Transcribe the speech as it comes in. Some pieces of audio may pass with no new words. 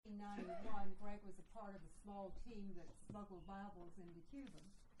1991, Greg was a part of a small team that smuggled Bibles into Cuba.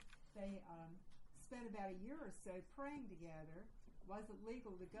 They spent about a year or so praying together. It wasn't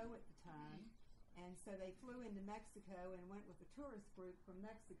legal to go at the time, and so they flew into Mexico and went with a tourist group from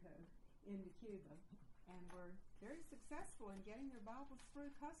Mexico into Cuba, and were very successful in getting their Bibles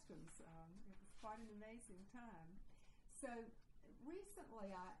through customs. It was quite an amazing time. So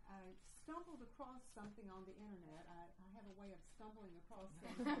recently I stumbled across something on the internet. I have a way of stumbling across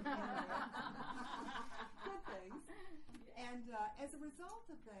things on the internet. Good things. And as a result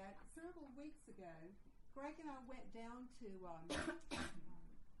of that, several weeks ago, Greg and I went down to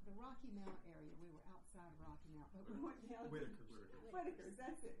the Rocky Mount area. We were outside of Rocky Mount, but we went down Whitakers,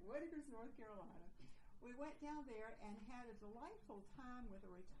 that's it. Whitakers, North Carolina. We went down there and had a delightful time with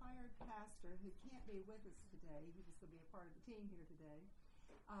a retired pastor who can't be with us today. He was going to be a part of the team here today.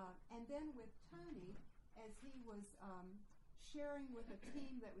 And then with Tony, as he was sharing with a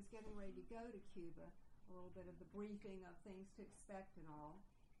team that was getting ready to go to Cuba, a little bit of the briefing of things to expect and all.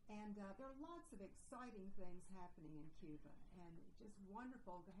 And there are lots of exciting things happening in Cuba, and it's just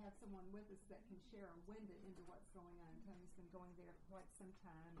wonderful to have someone with us that can share a window into what's going on. Tony's been going there for quite some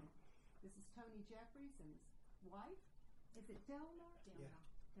time, and this is Tony Jeffries and his wife. Is it Delmar? Yeah.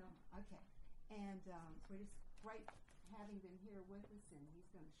 Delmar, okay. And we're just great having them here with us, and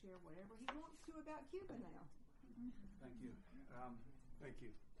he's going to share whatever he wants to about Cuba now. Thank you. Thank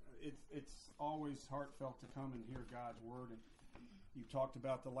you. It's always heartfelt to come and hear God's word. And you talked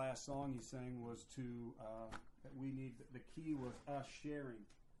about the last song you sang was that we need, the key was us sharing.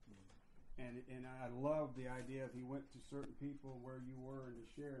 And I love the idea of he went to certain people where you were and to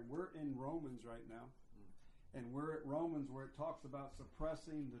share. And we're in Romans right now. And we're at Romans where it talks about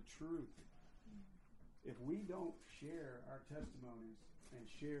suppressing the truth. If we don't share our testimonies and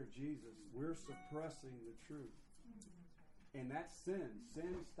share Jesus, we're suppressing the truth. And that's sin.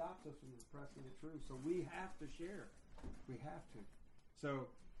 Sin stops us from suppressing the truth. So we have to share. We have to. So,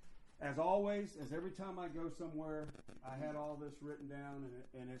 as always, as every time I go somewhere, I had all this written down,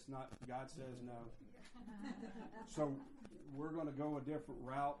 and it's not, God says no. So, we're going to go a different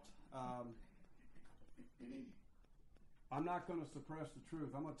route. I'm not going to suppress the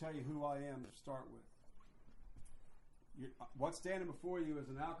truth. I'm going to tell you who I am to start with. What's standing before you is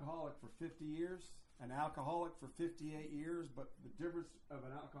an alcoholic for 50 years, an alcoholic for 58 years, but the difference of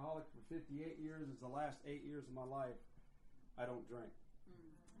an alcoholic for 58 years is the last 8 years of my life, I don't drink.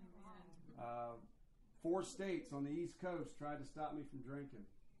 4 states on the East Coast tried to stop me from drinking.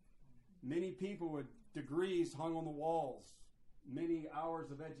 Many people with degrees hung on the walls, many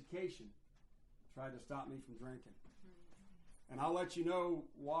hours of education tried to stop me from drinking. And I'll let you know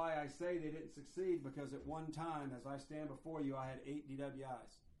why I say they didn't succeed, because at one time, as I stand before you, I had 8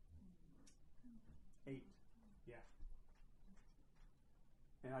 DWIs. 8. Yeah.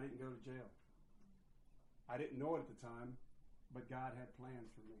 And I didn't go to jail. I didn't know it at the time, but God had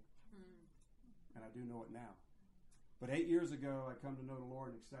plans for me. And I do know it now. But 8 years ago, I come to know the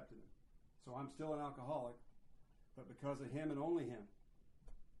Lord and accepted Him. So I'm still an alcoholic, but because of Him and only Him,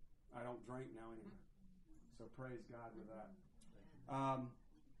 I don't drink now anymore. So praise God with that.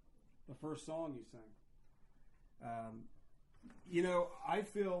 The first song you sang. I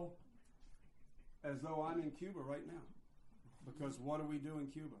feel as though I'm in Cuba right now. Because what do we do in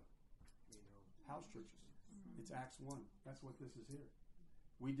Cuba? House churches. It's Acts 1. That's what this is here.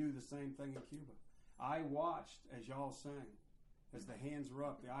 We do the same thing in Cuba. I watched as y'all sang. As the hands were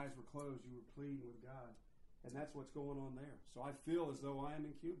up, the eyes were closed, you were pleading with God. And that's what's going on there. So I feel as though I am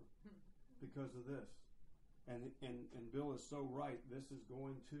in Cuba because of this. And Bill is so right. This is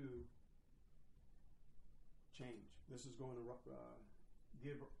going to change. This is going to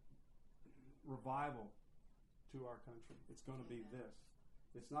give revival to our country. It's going to be this.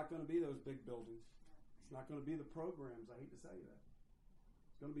 It's not going to be those big buildings. It's not going to be the programs. I hate to say that.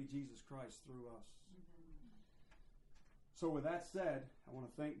 It's going to be Jesus Christ through us. So with that said, I want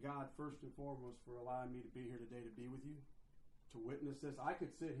to thank God first and foremost for allowing me to be here today to be with you, to witness this. I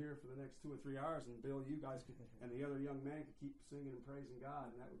could sit here for the next 2 or 3 hours, and Bill, you guys could, and the other young man could keep singing and praising God,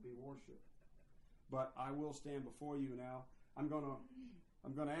 and that would be worship. But I will stand before you now. I'm going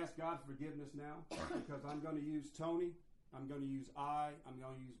to ask God for forgiveness now, because I'm going to use Tony, I'm going to use I'm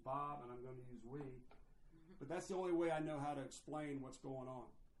going to use Bob, and I'm going to use we. But that's the only way I know how to explain what's going on.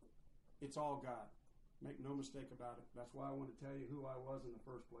 It's all God. Make no mistake about it. That's why I want to tell you who I was in the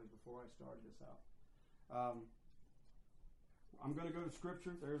first place before I started this out. I'm going to go to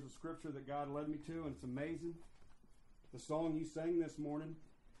Scripture. There's a Scripture that God led me to, and it's amazing. The song you sang this morning,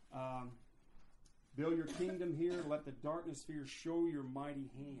 build your kingdom here, let the darkness fear show your mighty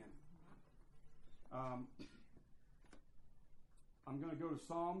hand. I'm going to go to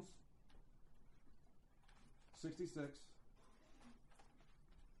Psalms 66.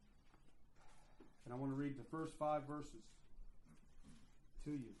 And I want to read the first 5 verses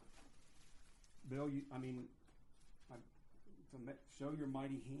to you. Bill, to show your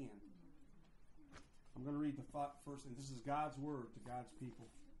mighty hand. I'm going to read the first, and this is God's word to God's people.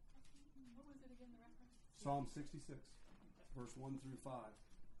 What was it again, the reference? Psalm 66, verse 1 through 5.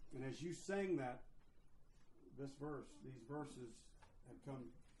 And as you sang that, these verses have come,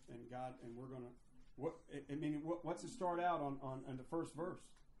 and God, and we're going to, what's it start out on the first verse?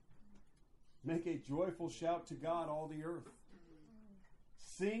 Make a joyful shout to God, all the earth.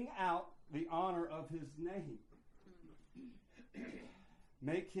 Sing out the honor of his name.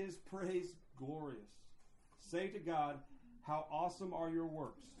 Make his praise glorious. Say to God, how awesome are your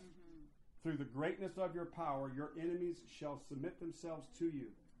works. Through the greatness of your power, your enemies shall submit themselves to you.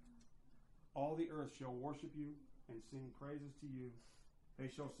 All the earth shall worship you and sing praises to you. They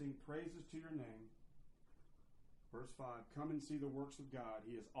shall sing praises to your name. Verse 5, come and see the works of God.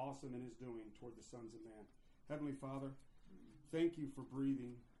 He is awesome in his doing toward the sons of man. Heavenly Father, thank you for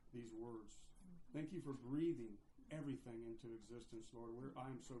breathing these words. Thank you for breathing everything into existence, Lord.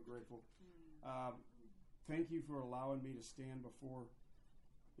 I am so grateful. Thank you for allowing me to stand before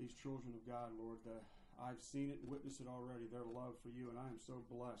these children of God, Lord. I've seen it and witnessed it already, their love for you, and I am so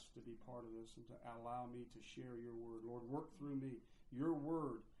blessed to be part of this and to allow me to share your word. Lord, work through me. Your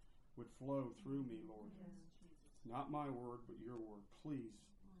word would flow through me, Lord. Yes. Not my word, but your word. Please,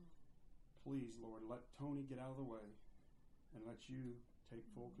 Lord, let Tony get out of the way and let you take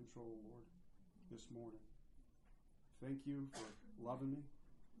full control, Lord, this morning. Thank you for loving me.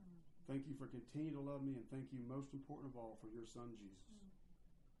 Thank you for continuing to love me, and thank you, most important of all, for your Son, Jesus.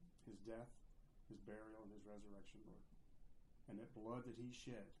 His death, his burial, and his resurrection, Lord. And that blood that he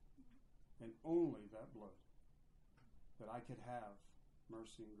shed, and only that blood, that I could have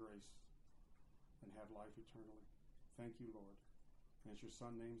mercy and grace and have life eternally. Thank you, Lord. And it's your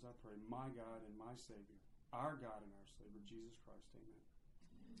Son's names I pray, my God and my Savior, our God and our Savior, Jesus Christ.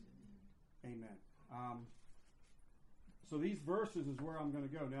 Amen. Amen. So these verses is where I'm going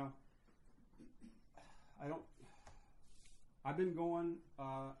to go. Now, I've been going,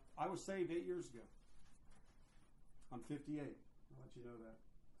 I was saved 8 years ago. I'm 58. I'll let you know that.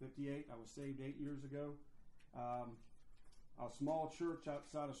 58, I was saved 8 years ago. A small church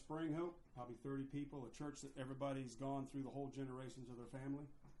outside of Spring Hope, probably 30 people, a church that everybody's gone through the whole generations of their family.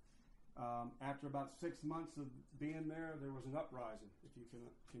 After about 6 months of being there was an uprising, if you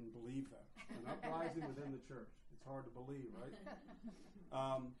can believe that. An uprising within the church. It's hard to believe, right?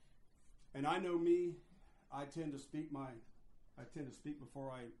 And I know me, I tend to speak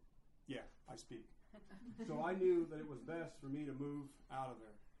before I speak. So I knew that it was best for me to move out of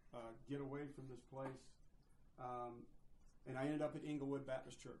there, get away from this place. And I ended up at Inglewood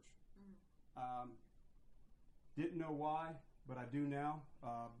Baptist Church. Didn't know why, but I do now.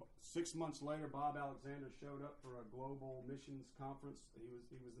 6 months later, Bob Alexander showed up for a global missions conference.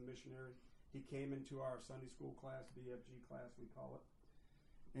 He was the missionary. He came into our Sunday school class, BFG class we call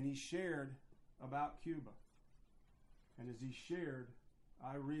it, and he shared about Cuba. And as he shared,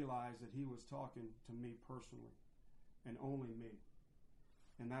 I realized that he was talking to me personally, and only me.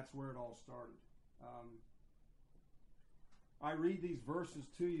 And that's where it all started. I read these verses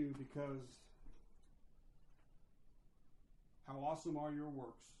to you because how awesome are your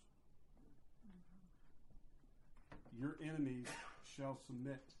works. Your enemies shall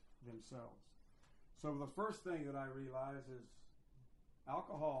submit themselves. So the first thing that I realized is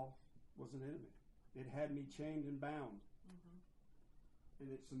alcohol was an enemy. It had me chained and bound.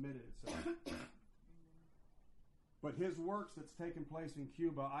 And it submitted itself. But his works that's taken place in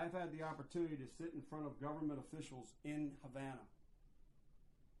Cuba, I've had the opportunity to sit in front of government officials in Havana,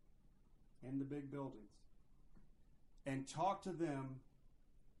 in the big buildings, and talk to them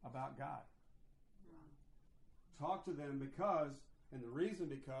about God. Talk to them because, and the reason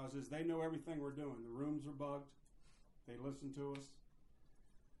because, is they know everything we're doing. The rooms are bugged. They listen to us.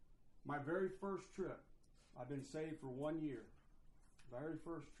 My very first trip, I've been saved for 1 year. Very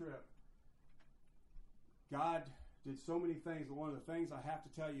first trip, God did so many things, but one of the things I have to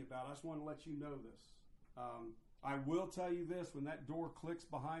tell you about, I just want to let you know this. I will tell you this, when that door clicks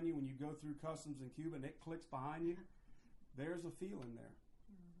behind you, when you go through customs in Cuba and it clicks behind you, there's a feeling there.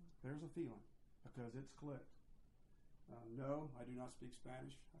 There's a feeling because it's clicked. No, I do not speak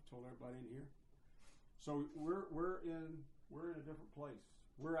Spanish. I've told everybody in here. So we're in a different place.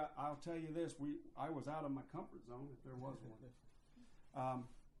 I'll tell you this, I was out of my comfort zone if there was one.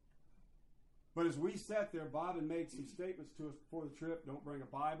 But as we sat there, Bob had made some statements to us before the trip. Don't bring a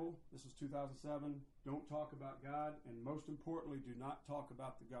Bible. This was 2007. Don't talk about God. And most importantly, do not talk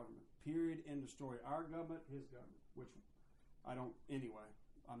about the government. Period. End of story. Our government, his government. Which I don't, anyway.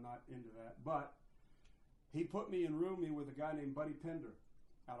 I'm not into that. But he put me in rooming with a guy named Buddy Pender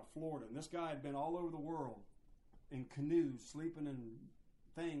out of Florida. And this guy had been all over the world in canoes, sleeping in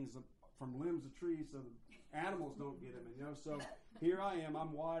things from limbs of trees so the animals don't get him. And, so here I am.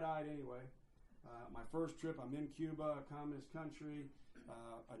 I'm wide-eyed anyway. My first trip, I'm in Cuba, a communist country,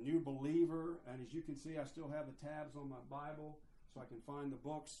 a new believer, and as you can see, I still have the tabs on my Bible so I can find the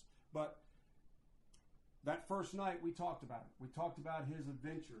books. But that first night, we talked about it. We talked about his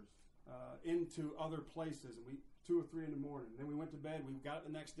adventures into other places, and 2 or 3 in the morning. Then we went to bed. We got up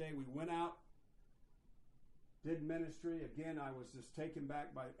the next day. We went out, did ministry. Again, I was just taken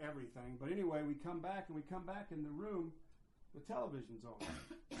back by everything. But anyway, we come back in the room, the television's on.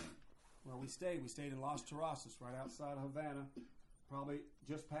 Where we stayed in Las Terrazas, right outside of Havana, probably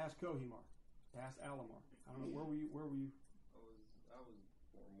just past Cojimar, past Alomar. I don't know, where were you? I was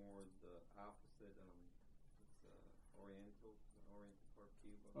more the opposite. It's Oriental part of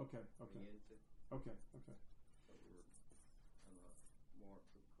Cuba. Okay. Oriente. Okay. So we were more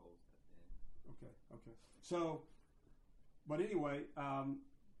to the coast at the end. Okay. So, but anyway,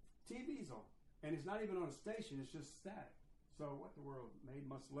 TV's on, and it's not even on a station; it's just static. So what the world? Maid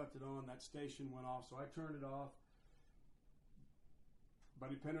must have left it on. That station went off, so I turned it off.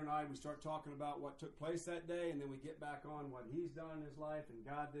 Buddy Penner and I, we start talking about what took place that day, and then we get back on what he's done in his life, and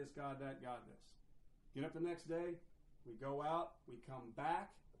God this, God that, God this. Get up the next day, we go out, we come back,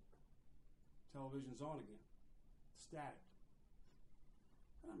 television's on again. Static.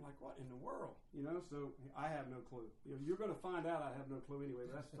 And I'm like, what in the world? So I have no clue. You're going to find out I have no clue anyway,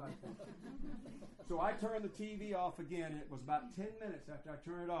 but that's the type of thing. So I turned the TV off again, and it was about 10 minutes after I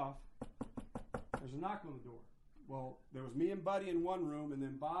turned it off, there's a knock on the door. Well, there was me and Buddy in one room, and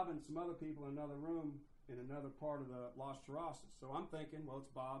then Bob and some other people in another room in another part of the Las Terrazas. So I'm thinking, well, it's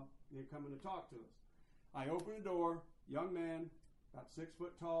Bob. They're coming to talk to us. I open the door, young man, about 6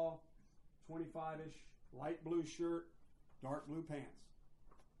 foot tall, 25-ish, light blue shirt, dark blue pants.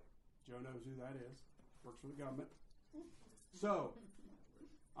 Joe knows who that is. Works for the government. So,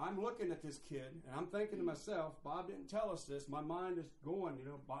 I'm looking at this kid, and I'm thinking to myself, Bob didn't tell us this. My mind is going,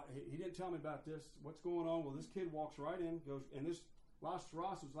 Bob, he didn't tell me about this. What's going on? Well, this kid walks right in, goes, and this Las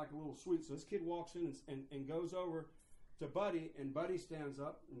Terrazas is like a little suite. So this kid walks in and goes over to Buddy, and Buddy stands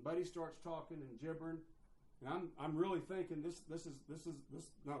up, and Buddy starts talking and gibbering. And I'm really thinking this isn't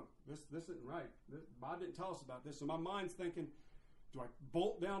right. Bob didn't tell us about this. So my mind's thinking, do I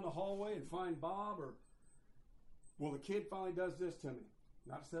bolt down the hallway and find Bob? Well, the kid finally does this to me.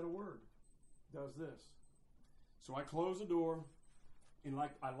 Not said a word. Does this. So I close the door, and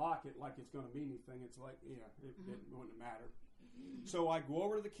I lock it like it's going to mean anything. It's like, it wouldn't matter. So I go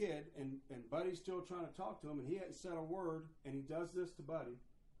over to the kid, and Buddy's still trying to talk to him, and he hadn't said a word, and he does this to Buddy.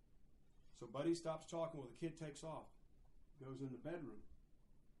 So Buddy stops talking. Well, the kid takes off, goes in the bedroom,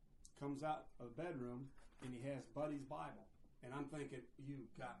 comes out of the bedroom, and he has Buddy's Bible. And I'm thinking,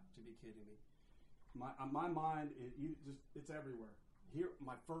 you've got to be kidding me. My mind it's everywhere. Here,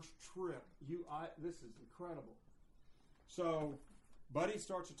 my first trip. This is incredible. So, Buddy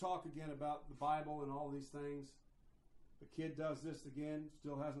starts to talk again about the Bible and all these things. The kid does this again.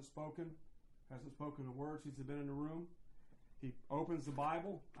 Still hasn't spoken a word since he's been in the room. He opens the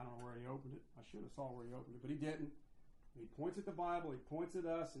Bible. I don't know where he opened it. I should have saw where he opened it, but he didn't. He points at the Bible. He points at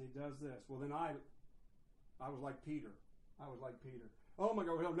us, and he does this. Well, then I was like Peter. Oh my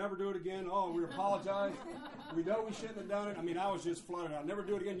God, we'll never do it again. Oh, we apologize. We know we shouldn't have done it. I was just flooded out. Never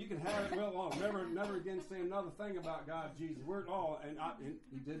do it again. You can have it. Well, never again say another thing about God, Jesus. And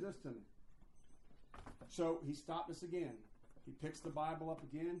he did this to me. So he stopped us again. He picks the Bible up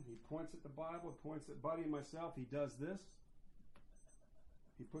again. He points at the Bible, points at Buddy and myself. He does this.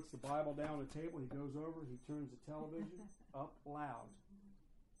 He puts the Bible down on the table. He goes over. He turns the television up loud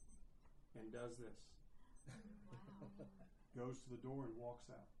and does this. Goes to the door and walks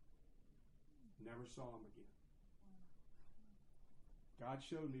out. Never saw him again. God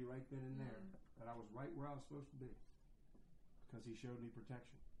showed me right then and there that I was right where I was supposed to be because he showed me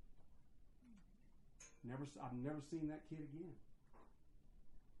protection. I've never seen that kid again.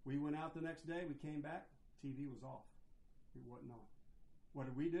 We went out the next day. We came back. TV was off. It wasn't on. What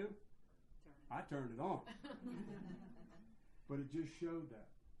did we do? I turned it on. But it just showed that.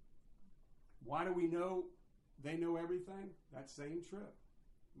 Why do we know they know everything? That same trip.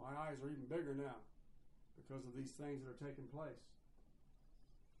 My eyes are even bigger now because of these things that are taking place.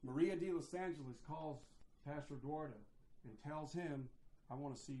 Maria de Los Angeles calls Pastor Eduardo and tells him, I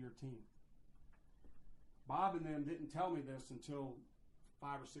want to see your team. Bob and them didn't tell me this until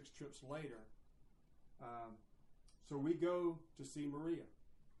 5 or 6 trips later. So we go to see Maria.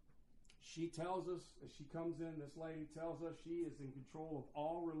 She tells us, as she comes in, this lady tells us she is in control of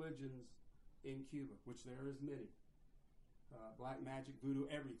all religions in Cuba, which there is many. Black magic, voodoo,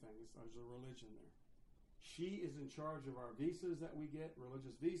 everything. There's a religion there. She is in charge of our visas that we get,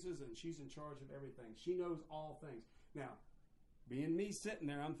 religious visas, and she's in charge of everything. She knows all things. Now, being me sitting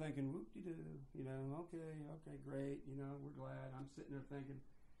there, I'm thinking, whoop-de-doo, okay, great, we're glad. I'm sitting there thinking,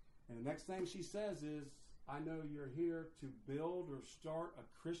 and the next thing she says is, I know you're here to build or start a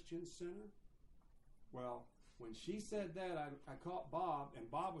Christian center. Well, when she said that, I caught Bob, and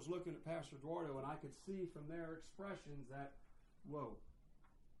Bob was looking at Pastor Eduardo, and I could see from their expressions that, whoa,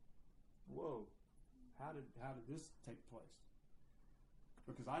 how did this take place?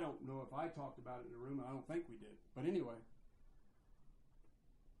 Because I don't know if I talked about it in the room, and I don't think we did. But anyway,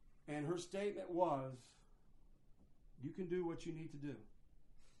 and her statement was, you can do what you need to do,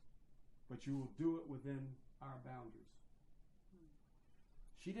 but you will do it within our boundaries.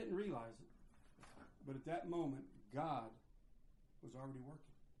 She didn't realize it, but at that moment, God was already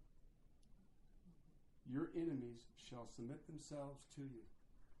working. Your enemies shall submit themselves to you.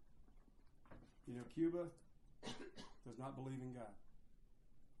 Cuba does not believe in God.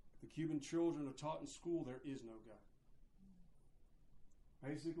 The Cuban children are taught in school there is no God.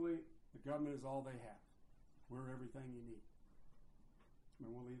 Basically, the government is all they have. We're everything you need.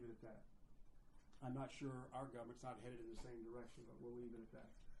 And we'll leave it at that. I'm not sure our government's not headed in the same direction, but we'll leave it at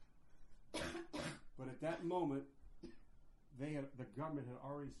that. But at that moment, the government had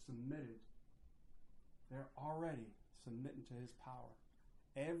already submitted. They're already submitting to his power.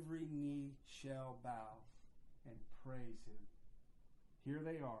 Every knee shall bow and praise him. Here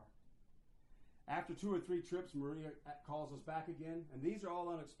they are. After 2 or 3 trips, Maria calls us back again, and these are all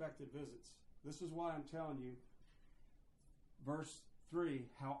unexpected visits. This is why I'm telling you, verse 3,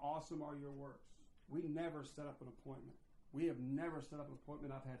 how awesome are your works. We never set up an appointment. We have never set up an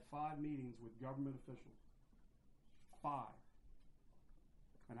appointment. I've had 5 meetings with government officials. 5.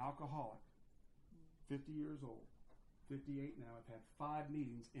 An alcoholic, 50 years old, 58 now. I've had 5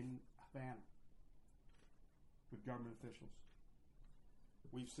 meetings in Havana with government officials.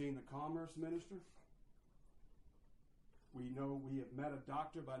 We've seen the commerce minister. We know we have met a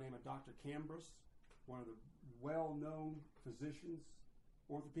doctor by the name of Dr. Cambras, one of the well-known physicians,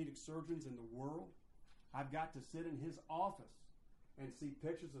 orthopedic surgeons in the world. I've got to sit in his office and see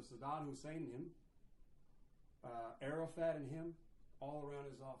pictures of Saddam Hussein and him, Arafat and him, all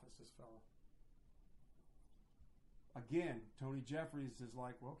around his office, this fellow. Again, Tony Jeffries is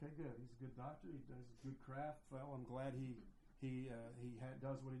like, well, okay, good. He's a good doctor. He does a good craft. Well, I'm glad he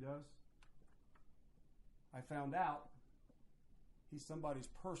does what he does. I found out he's somebody's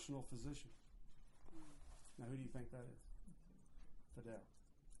personal physician. Now, who do you think that is? Fidel.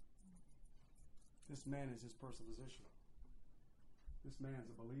 This man is his personal physician. This man's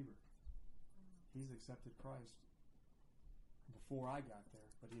a believer. He's accepted Christ before I got there,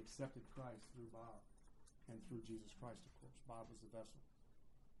 but he accepted Christ through Bob and through Jesus Christ, of course. Bob was the vessel.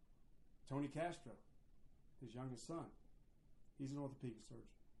 Tony Castro, his youngest son, he's an orthopedic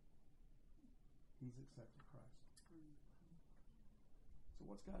surgeon. He's accepted Christ. So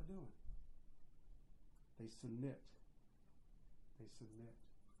what's God doing? They submit. They submit.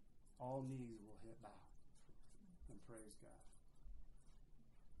 All knees will bow and praise God.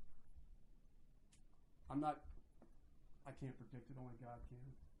 I can't predict it, only God can.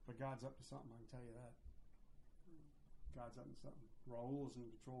 But God's up to something, I can tell you that. God's up to something. Raul is in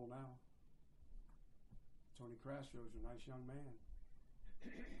control now. Tony Castro is a nice young man.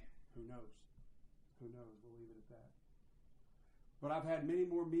 Who knows? Who knows? We'll leave it at that. But I've had many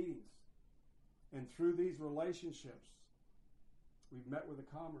more meetings. And through these relationships, we've met with a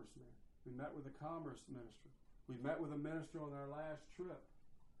commerce man. We met with a commerce minister. We met with a minister on our last trip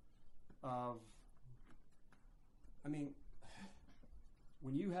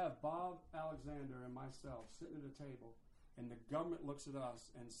when you have Bob Alexander and myself sitting at a table and the government looks at us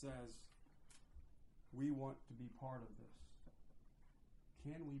and says, we want to be part of this.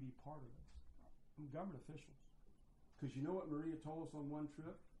 Can we be part of this? I'm government officials. Because you know what Maria told us on one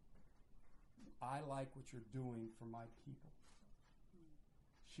trip? I like what you're doing for my people.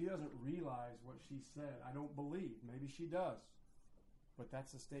 She doesn't realize what she said. I don't believe. Maybe she does. But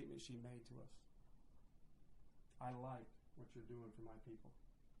that's the statement she made to us. I like what you're doing for my people.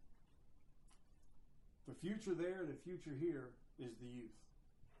 The future there, the future here is the youth.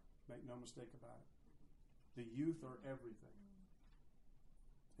 Make no mistake about it. The youth are everything.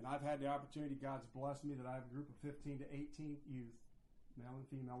 And I've had the opportunity, God's blessed me that I have a group of 15 to 18 youth male and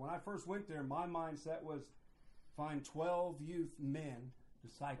female. When I first went there, my mindset was find 12 youth men,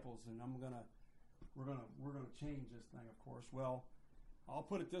 disciples, and we're gonna change this thing, of course. Well, I'll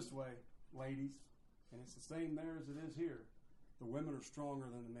put it this way, ladies, and it's the same there as it is here. The women are stronger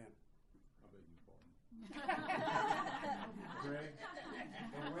than the men. I beg your pardon. Greg,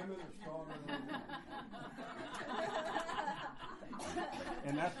 the women are stronger than the men.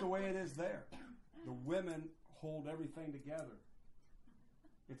 And that's the way it is there. The women hold everything together.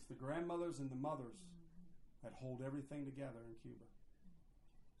 It's the grandmothers and the mothers that hold everything together in Cuba.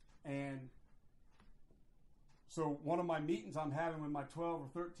 And so one of my meetings I'm having with my 12 or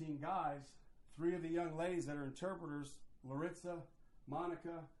 13 guys, 3 of the young ladies that are interpreters, Laritza,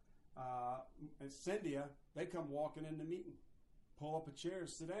 Monica, and Cynthia, they come walking in the meeting, pull up a chair,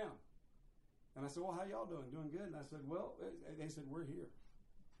 sit down. And I said, well, how y'all doing? Doing good? And I said, well, they said, we're here.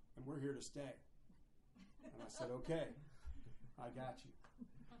 And we're here to stay. And I said, okay, I got you.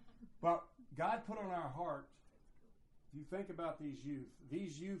 But God put on our heart, if you think about these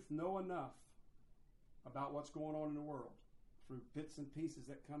youth know enough about what's going on in the world through bits and pieces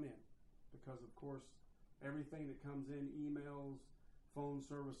that come in. Because, of course, everything that comes in, emails, phone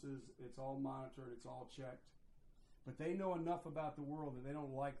services, it's all monitored, it's all checked. But they know enough about the world that they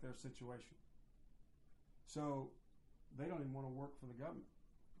don't like their situation. So they don't even want to work for the government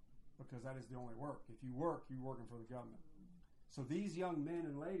because that is the only work. If you work, you're working for the government. So these young men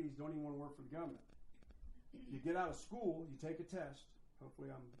and ladies don't even want to work for the government. You get out of school, you take a test. Hopefully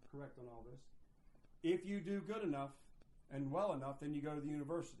I'm correct on all this. If you do good enough and well enough, then you go to the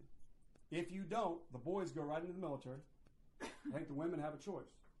university. If you don't, the boys go right into the military. I think the women have a choice.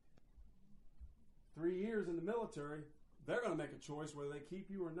 3 years in the military, they're going to make a choice whether they keep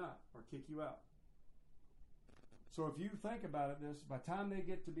you or not, or kick you out. So if you think about it, by the time they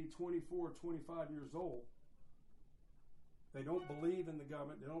get to be 24 or 25 years old, they don't believe in the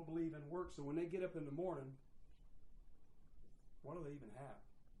government, they don't believe in work, so when they get up in the morning, what do they even have?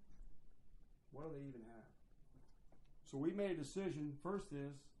 What do they even have? So we made a decision. First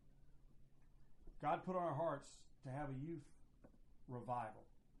is, God put on our hearts to have a youth revival.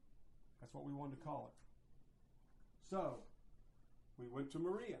 That's what we wanted to call it. So, we went to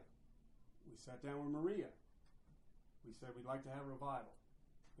Maria. We sat down with Maria. We said we'd like to have a revival.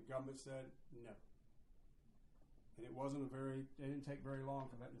 The government said no. And they didn't take very long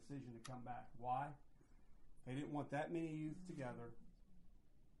for that decision to come back. Why? They didn't want that many youth together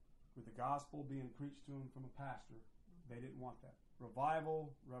with the gospel being preached to them from a pastor. They didn't want that.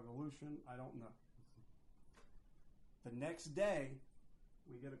 Revival, revolution, I don't know. The next day,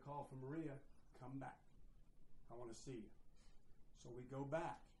 we get a call from Maria, come back. I want to see you. So we go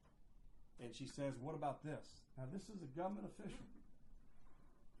back. And she says, what about this? Now, this is a government official.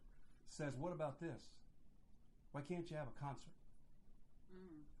 Says, what about this? Why can't you have a concert?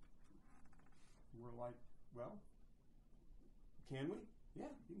 We're like, well, can we?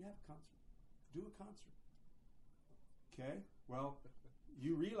 Yeah, you can have a concert. Do a concert. Okay, well,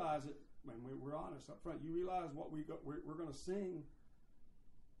 you realize it, when we're honest up front, you realize what we're going to sing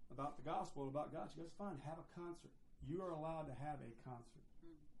about the gospel, about God. She goes, fine, have a concert. You are allowed to have a concert.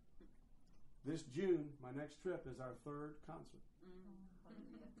 This June, my next trip is our 3rd concert.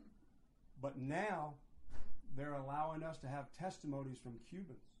 But now, they're allowing us to have testimonies from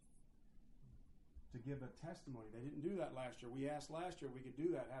Cubans to give a testimony. They didn't do that last year. We asked last year if we could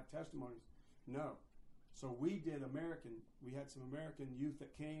do that, have testimonies. No. So we did we had some American youth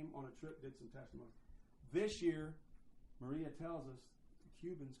that came on a trip, did some testimonies. This year, Maria tells us the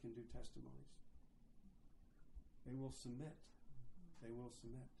Cubans can do testimonies. They will submit. They will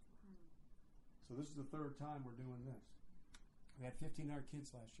submit. So this is the 3rd time we're doing this. We had 1,500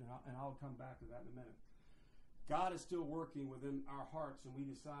 kids last year, and I'll come back to that in a minute. God is still working within our hearts, and we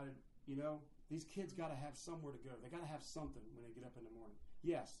decided, these kids got to have somewhere to go. They got to have something when they get up in the morning.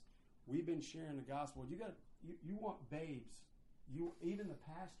 Yes, we've been sharing the gospel. You want babes. Even the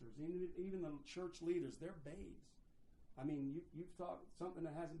pastors, even the church leaders, they're babes. I mean, you've thought something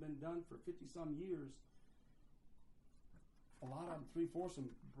that hasn't been done for 50-some years. A lot of them, 3/4 of them,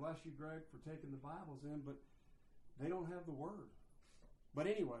 bless you, Greg, for taking the Bibles in, but they don't have the Word. But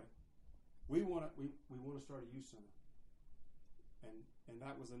anyway, we want to start a youth center, and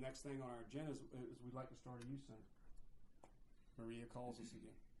that was the next thing on our agenda. Is we'd like to start a youth center. Maria calls us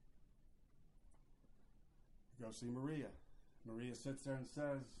again. Go see Maria. Maria sits there and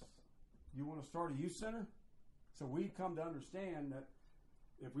says, "You want to start a youth center?" So we've come to understand that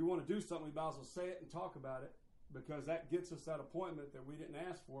if we want to do something, we might as well say it and talk about it, because that gets us that appointment that we didn't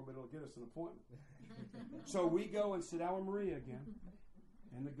ask for, but it'll get us an appointment. So we go and sit down with Maria again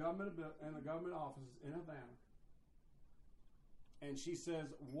in the government offices in Havana, And she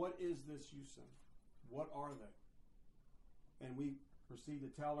says, what is this you send? What are they? And we proceed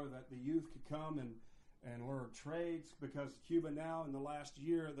to tell her that the youth could come and learn trades, because Cuba now, in the last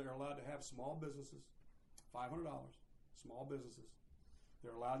year, they're allowed to have small businesses, $500, small businesses.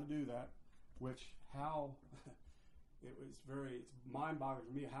 They're allowed to do that, which it's mind-boggling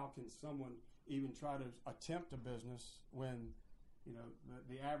for me. How can someone even try to attempt a business when,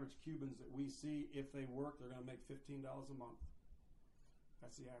 the average Cubans that we see, if they work, they're going to make $15 a month.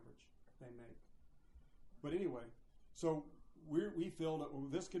 That's the average they make. But anyway, so we feel that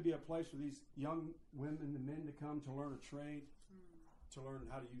this could be a place for these young women and men to come to learn a trade, to learn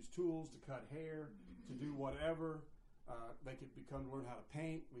how to use tools, to cut hair, to do whatever. They could learn how to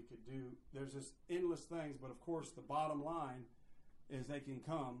paint. There's just endless things. But of course, the bottom line is they can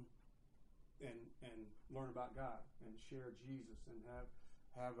come and learn about God and share Jesus and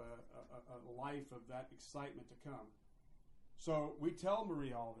have a life of that excitement to come. So we tell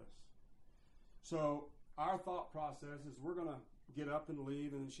Marie all this. So our thought process is we're going to get up and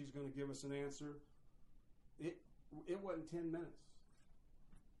leave, and then she's going to give us an answer. It wasn't 10 minutes.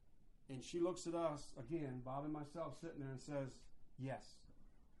 And she looks at us, again, Bob and myself, sitting there and says, yes,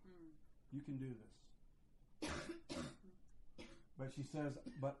 you can do this. But she says,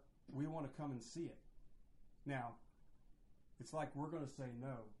 but we want to come and see it. Now, it's like we're going to say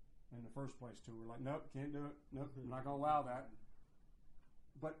no in the first place to her. We're like, nope, can't do it. Nope, I'm not going to allow that.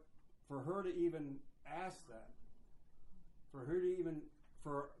 But for her to even ask that,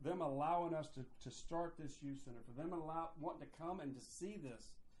 for them allowing us to start this youth center, for them wanting to come and to see this.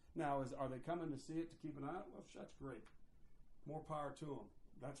 Now, are they coming to see it to keep an eye on? Well, that's great. More power to them.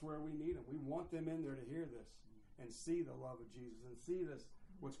 That's where we need them. We want them in there to hear this and see the love of Jesus and see this,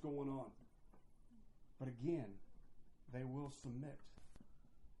 what's going on. But again, they will submit.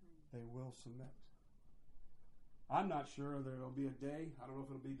 They will submit. I'm not sure there will be a day, I don't know if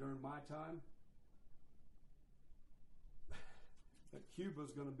it'll be during my time, that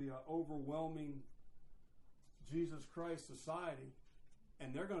Cuba's going to be an overwhelming Jesus Christ society,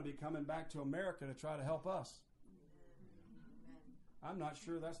 and they're going to be coming back to America to try to help us. I'm not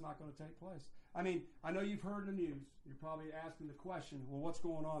sure that's not going to take place. I mean, I know you've heard in the news, you're probably asking the question, well, what's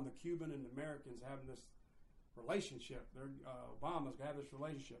going on? The Cuban and Americans having this relationship. Obama's have this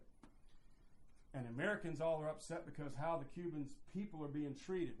relationship. And Americans all are upset because how the Cubans people are being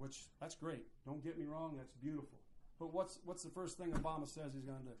treated, which that's great. Don't get me wrong, that's beautiful. But what's the first thing Obama says he's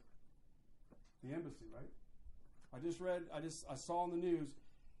going to do? The embassy, right? I saw in the news,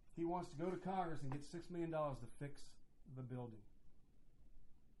 he wants to go to Congress and get $6 million to fix the building.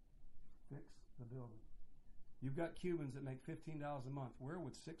 Fix the building. You've got Cubans that make $15 a month. Where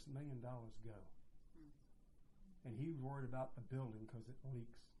would $6 million go? And he's worried about the building because it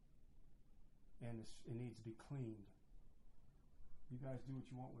leaks. And it needs to be cleaned. You guys do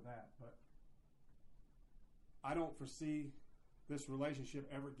what you want with that. But I don't foresee this relationship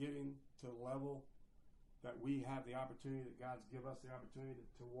ever getting to the level that we have the opportunity, that God's given us the opportunity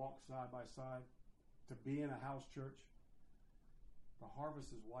to walk side by side, to be in a house church. The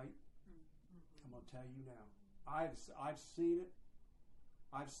harvest is white. I'm going to tell you now. I've seen it.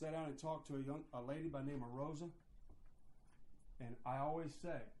 I've sat down and talked to a lady by the name of Rosa. And I always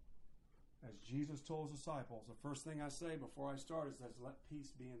say, as Jesus told his disciples, the first thing I say before I start is, let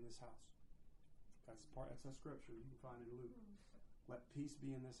peace be in this house. That's a scripture you can find in Luke. Let peace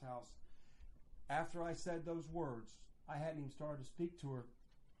be in this house. After I said those words, I hadn't even started to speak to her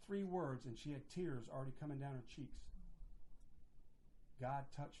 3 words, and she had tears already coming down her cheeks. God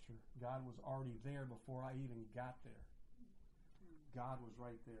touched her. God was already there before I even got there. God was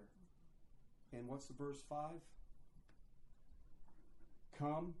right there. And what's the verse 5?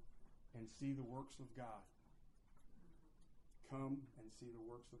 Come and see the works of God. Come and see the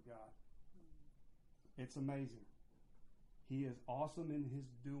works of God. It's amazing. He is awesome in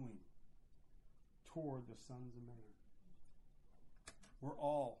his doing toward the sons of man. We're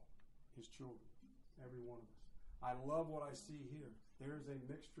all his children, every one of us. I love what I see here. There's a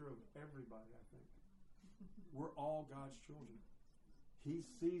mixture of everybody, I think. We're all God's children. He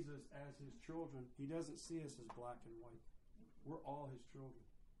sees us as his children. He doesn't see us as black and white. We're all his children.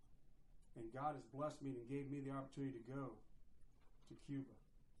 And God has blessed me and gave me the opportunity to go to Cuba.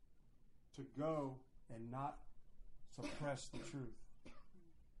 To go and not suppress the truth.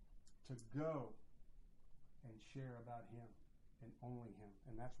 To go and share about him and only him.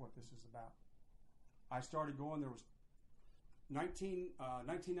 And that's what this is about. I started going, there was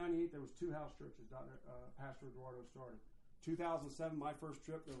 1998, there was 2 house churches. Pastor Eduardo started. 2007, my first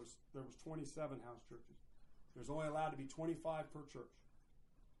trip, there was 27 house churches. There's only allowed to be 25 per church.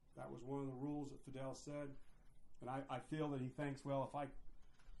 That was one of the rules that Fidel said. And I feel that he thinks, well, if I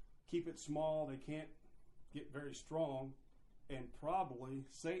keep it small, they can't get very strong. And probably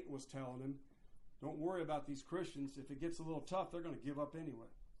Satan was telling him, don't worry about these Christians. If it gets a little tough, they're going to give up anyway.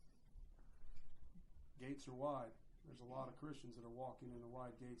 Gates are wide. There's a lot of Christians that are walking in the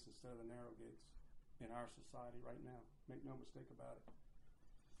wide gates instead of the narrow gates in our society right now. Make no mistake about it.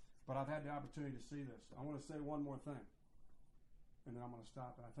 But I've had the opportunity to see this. I want to say one more thing, and then I'm going to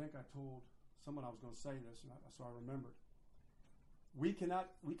stop. And I think I told someone I was going to say this, and so I remembered. We cannot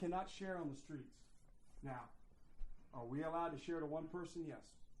share on the streets. Now, are we allowed to share to one person?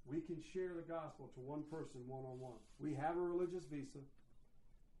 Yes. We can share the gospel to one person one-on-one. We have a religious visa.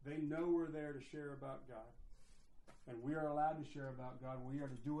 They know we're there to share about God. And we are allowed to share about God. We are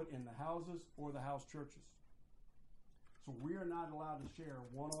to do it in the houses or the house churches. So we are not allowed to share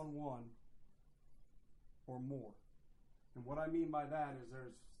one-on-one or more. And what I mean by that is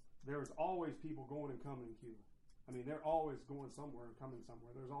there's always people going and coming in Cuba. I mean, they're always going somewhere and coming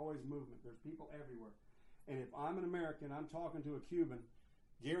somewhere. There's always movement. There's people everywhere. And if I'm an American, I'm talking to a Cuban,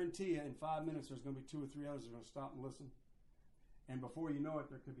 guarantee you in 5 minutes there's going to be 2 or 3 others that are going to stop and listen. And before you know it,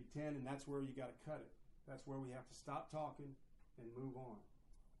 there could be 10, and that's where you got to cut it. That's where we have to stop talking and move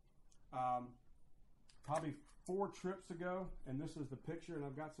on. Probably 4 trips ago, and this is the picture, and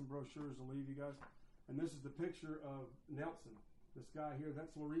I've got some brochures to leave you guys. And this is the picture of Nelson. This guy here,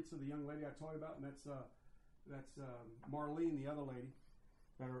 that's Laritza, the young lady I told you about, and that's Marlene, the other lady,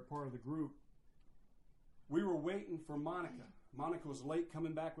 that are part of the group. We were waiting for Monica. Monica was late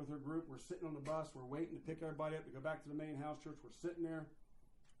coming back with her group. We're sitting on the bus. We're waiting to pick everybody up to go back to the main house church. We're sitting there,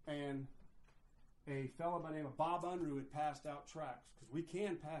 and a fellow by the name of Bob Unruh had passed out tracts, because we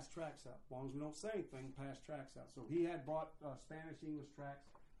can pass tracts out. As long as we don't say anything, pass tracts out. So he had brought Spanish, English tracts.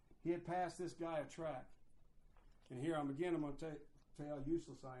 He had passed this guy a tract. And here I'm going to tell you how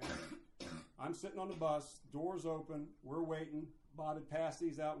useless I am. I'm sitting on the bus, doors open, we're waiting. Bob had passed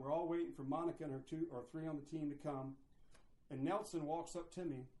these out. We're all waiting for Monica and her 2 or 3 on the team to come. And Nelson walks up to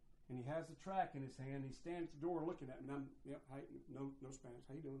me, and he has the tract in his hand. He stands at the door looking at me. And I'm, hi, no Spanish.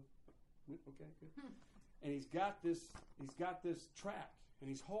 How you doing? Okay, good. And he's got this tract, and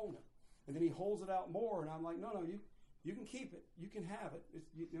he's holding it. And then he holds it out more, and I'm like, no, you can keep it. You can have it.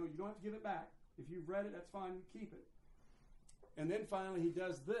 You don't have to give it back. If you've read it, that's fine. You keep it. And then finally he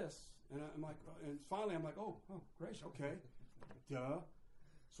does this, and I'm like, oh, gracious, okay, duh.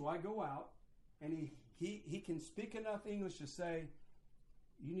 So I go out, and he can speak enough English to say,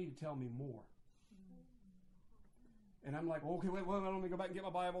 you need to tell me more. And I'm like, okay, wait, let me go back and get my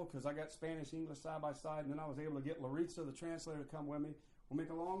Bible, because I got Spanish, English side by side, and then I was able to get Laritza, the translator, to come with me. We'll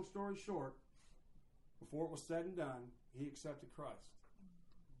make a long story short. Before it was said and done, he accepted Christ.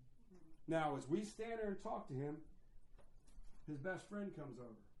 Now, as we stand there and talk to him, his best friend comes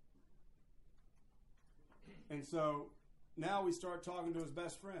over. And so now we start talking to his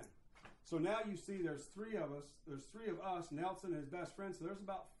best friend. So now you see there's 3 of us. There's 3 of us, Nelson and his best friend. So there's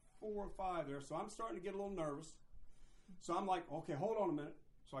about 4 or 5 there. So I'm starting to get a little nervous. So I'm like, okay, hold on a minute.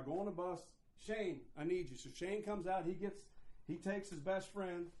 So I go on the bus. Shane, I need you. So Shane comes out. He takes his best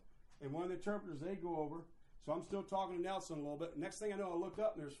friend, and one of the interpreters, they go over. So I'm still talking to Nelson a little bit. Next thing I know, I look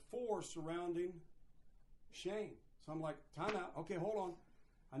up, and there's 4 surrounding Shane. So I'm like, time out. Okay, hold on.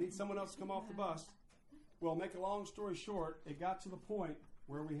 I need someone else to come off the bus. Well, make a long story short, it got to the point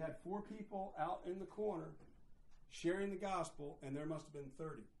where we had 4 people out in the corner sharing the gospel, and there must have been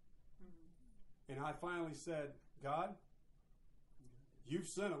 30. And I finally said, God, you've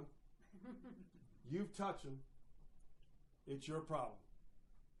sent them. You've touched them. It's your problem.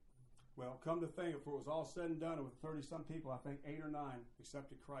 Well, come to think, if it was all said and done with 30-some people, I think 8 or 9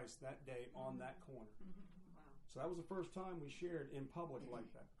 accepted Christ that day on that corner. Wow. So that was the first time we shared in public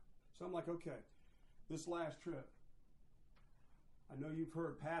like that. So I'm like, okay, this last trip, I know you've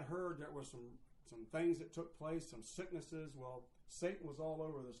heard, Pat heard there were some things that took place, some sicknesses. Well, Satan was all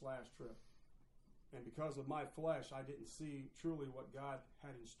over this last trip. And because of my flesh, I didn't see truly what God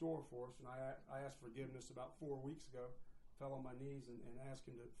had in store for us. And I asked forgiveness about 4 weeks ago. Fell on my knees and asked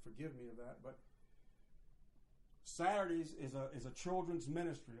him to forgive me of that. But Saturdays is a children's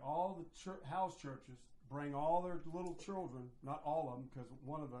ministry. All the house churches bring all their little children, not all of them, because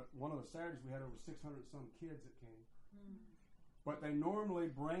one of the Saturdays we had over 600 some kids that came. But they normally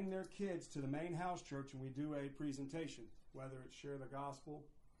bring their kids to the main house church, and we do a presentation, whether it's share the gospel.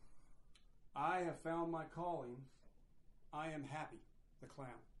 I have found my calling. I am Happy, the clown.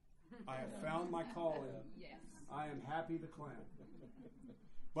 I have found my calling. Yes. I am Happy the clown.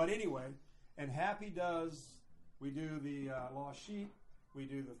 But anyway, and Happy we do the lost sheep, we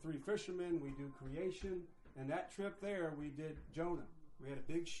do the 3 fishermen, we do creation, and that trip there we did Jonah. We had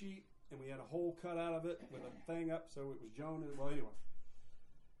a big sheet and we had a hole cut out of it with a thing up, so it was Jonah. Well, anyway.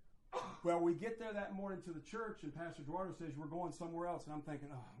 Well, we get there that morning to the church, and Pastor Eduardo says, we're going somewhere else. And I'm thinking,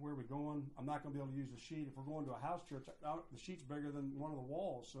 where are we going? I'm not going to be able to use the sheet. If we're going to a house church, the sheet's bigger than one of the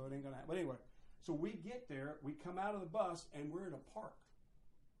walls, so it ain't going to happen. But anyway, so we get there, we come out of the bus, and we're in a park.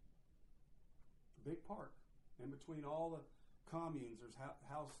 A big park. In between all the communes, there's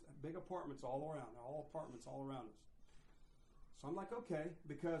big apartments all around. All apartments all around us. So I'm like, okay,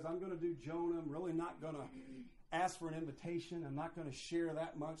 because I'm going to do Jonah. I'm really not going to ask for an invitation. I'm not going to share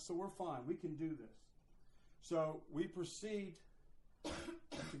that much. So we're fine. We can do this. So we proceed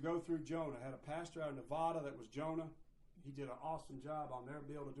to go through Jonah. I had a pastor out of Nevada that was Jonah. He did an awesome job. I'll never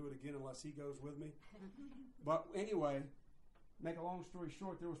be able to do it again unless he goes with me. But anyway, make a long story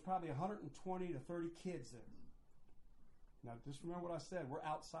short, there was probably 120 to 30 kids there. Now, just remember what I said. We're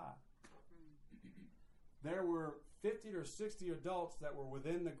outside. There were 50 or 60 adults that were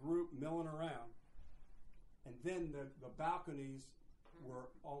within the group milling around. And then the balconies were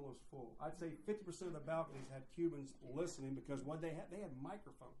almost full. I'd say 50% of the balconies had Cubans listening because what they had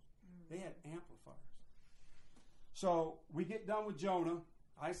microphones. They had amplifiers. So we get done with Jonah.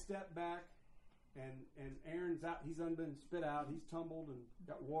 I step back, and Aaron's out. He's been spit out. He's tumbled and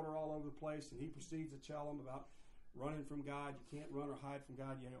got water all over the place. And he proceeds to tell them about running from God. You can't run or hide from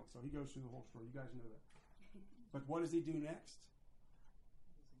God. So he goes through the whole story. You guys know that. But what does he do next?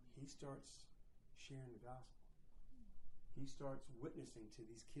 He starts sharing the gospel. He starts witnessing to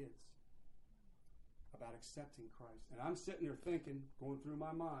these kids about accepting Christ. And I'm sitting there thinking, going through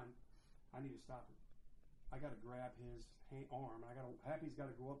my mind, I need to stop him. I got to grab his arm. Happy's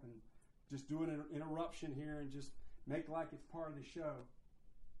got to go up and just do an interruption here and just make like it's part of the show.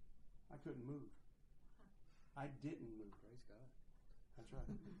 I couldn't move. I didn't move. Praise God. That's right.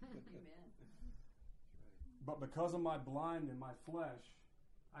 Amen. But because of my blind and my flesh,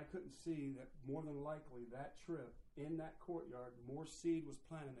 I couldn't see that more than likely that trip in that courtyard, more seed was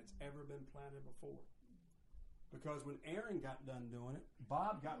planted that's ever been planted before. Because when Aaron got done doing it,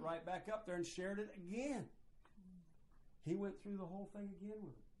 Bob got right back up there and shared it again. He went through the whole thing again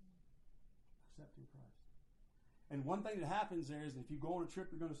with it. Accepting Christ. And one thing that happens there is if you go on a trip,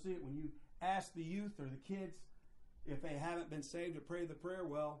 you're going to see it. When you ask the youth or the kids if they haven't been saved to pray the prayer,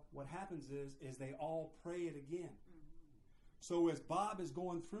 well, what happens is they all pray it again. So as Bob is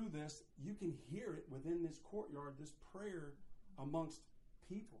going through this, you can hear it within this courtyard, this prayer amongst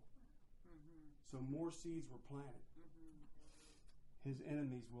people. So more seeds were planted. His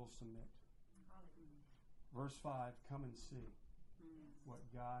enemies will submit. Verse 5, come and see what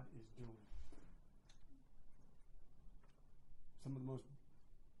God is doing. Some of the most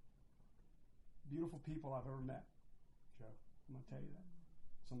beautiful people I've ever met, Joe. I'm going to tell you that.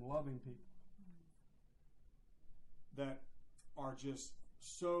 Some loving people that are just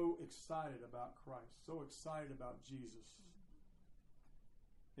so excited about Christ, so excited about Jesus.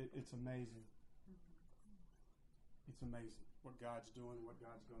 It's amazing. It's amazing what God's doing, what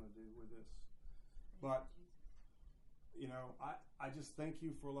God's going to do with this. But, I just thank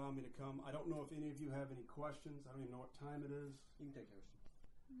you for allowing me to come. I don't know if any of you have any questions. I don't even know what time it is. You can take questions.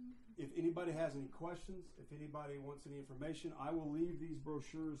 If anybody has any questions, if anybody wants any information, I will leave these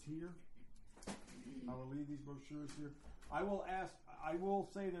brochures here. I will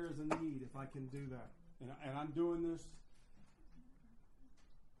say there is a need if I can do that. And I'm doing this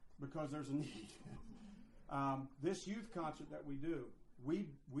because there's a need. This youth concert that we do, we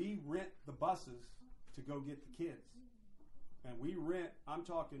rent the buses to go get the kids. And we rent, I'm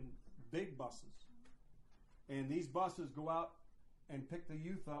talking big buses. And these buses go out and pick the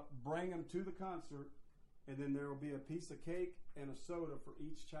youth up, bring them to the concert, and then there will be a piece of cake and a soda for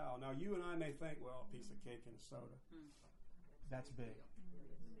each child. Now, you and I may think, well, a piece of cake and a soda. That's big.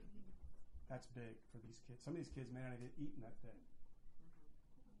 That's big for these kids. Some of these kids may not have eaten that day.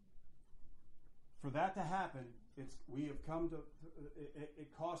 For that to happen, it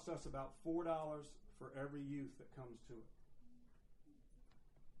costs us about $4 for every youth that comes to it.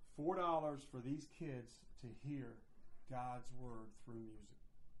 $4 for these kids to hear God's word through music.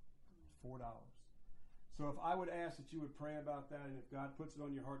 $4. So if I would ask that you would pray about that, and if God puts it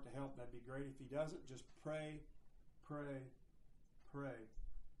on your heart to help, that'd be great. If he doesn't, just pray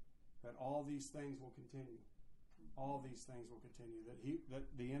that all these things will continue. All these things will continue. That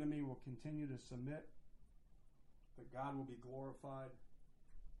the enemy will continue to submit, that God will be glorified,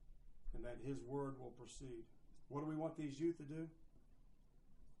 and that his word will proceed. What do we want these youth to do?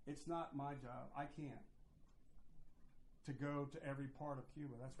 It's not my job. I can't. To go to every part of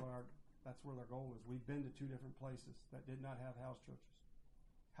Cuba. That's where their goal is. We've been to 2 different places that did not have house churches.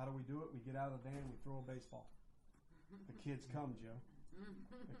 How do we do it? We get out of the van and we throw a baseball. The kids come, Joe.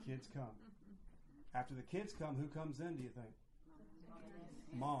 The kids come. After the kids come, who comes in, do you think?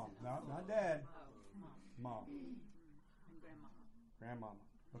 Mom. Not dad. Mom. Grandmama.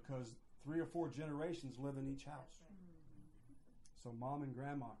 Because 3 or 4 generations live in each house. So mom and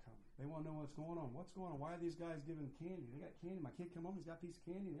grandma come. They want to know what's going on. What's going on? Why are these guys giving candy? They got candy. My kid come home, he's got a piece of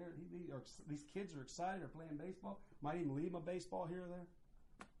candy there. These kids are excited. They're playing baseball. Might even leave my baseball here or there.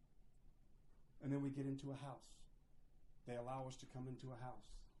 And then we get into a house. They allow us to come into a house.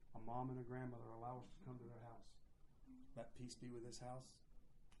 A mom and a grandmother allow us to come to their house. Let peace be with this house.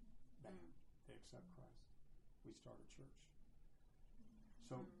 Bam. They accept Christ. We start a church.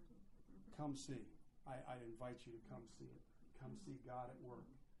 So come see. I invite you to come see it. Come see God at work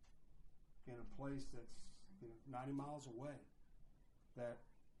in a place that's 90 miles away. That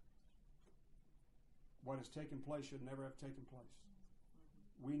what has taken place should never have taken place.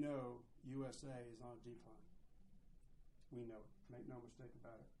 We know USA is on a decline. We know it. Make no mistake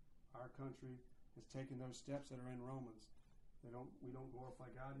about it. Our country has taken those steps that are in Romans. We don't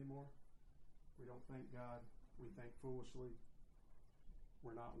glorify God anymore. We don't thank God. We think foolishly.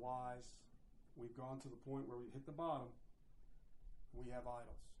 We're not wise. We've gone to the point where we hit the bottom. We have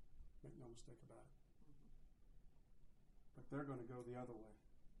idols. Make no mistake about it. But they're going to go the other way.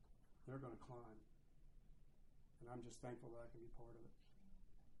 They're going to climb. And I'm just thankful that I can be part of it.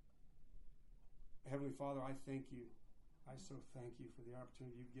 Heavenly Father, I thank you. I so thank you for the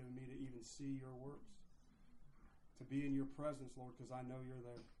opportunity you've given me to even see your works. To be in your presence, Lord, because I know you're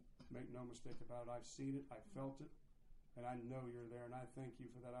there. Make no mistake about it. I've seen it. I've felt it. And I know you're there. And I thank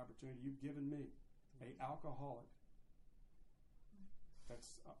you for that opportunity you've given me. An alcoholic.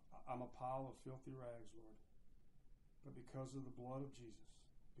 I'm a pile of filthy rags, Lord. But because of the blood of Jesus,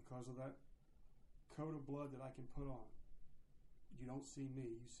 because of that coat of blood that I can put on, you don't see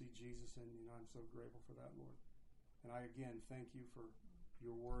me, you see Jesus in me, and I'm so grateful for that, Lord. And I again thank you for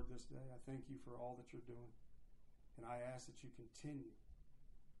your word this day. I thank you for all that you're doing. And I ask that you continue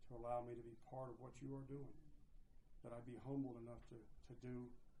to allow me to be part of what you are doing. That I be humbled enough to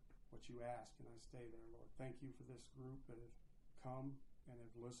do what you ask, and I stay there, Lord. Thank you for this group that have come and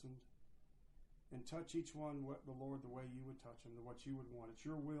have listened. And touch each one, the Lord, the way you would touch them, what you would want. It's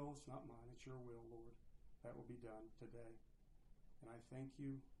your will, it's not mine. It's your will, Lord. That will be done today. And I thank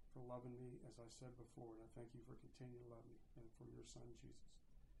you for loving me, as I said before, and I thank you for continuing to love me, and for your Son, Jesus.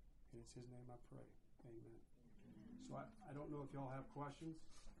 And it's his name I pray. Amen. So I don't know if y'all have questions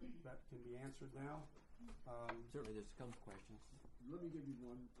that can be answered now. Certainly there's some questions. Let me give you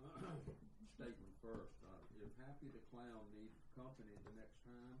one statement first. If Happy the Clown needs company the next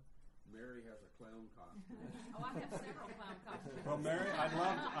time, Mary has a clown costume. Oh, I have several clown costumes. Well, Mary,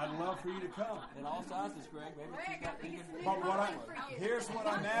 I'd love for you to come. In all sizes, Greg. Maybe Greg, I think it's But here's what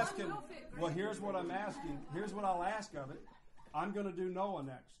I'm One asking. will fit, Greg. Well, here's what I'm asking. Here's what I'll ask of it. I'm going to do Noah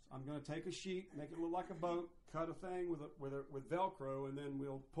next. I'm going to take a sheet, make it look like a boat, cut a thing with Velcro, and then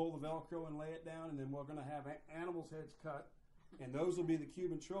we'll pull the Velcro and lay it down, and then we're going to have animals' heads cut, and those will be the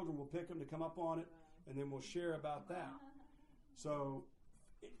Cuban children. We'll pick them to come up on it, and then we'll share about that. So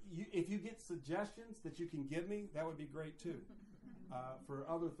if you get suggestions that you can give me, that would be great too, for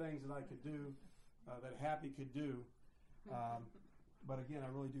other things that I could do, that Happy could do. But again, I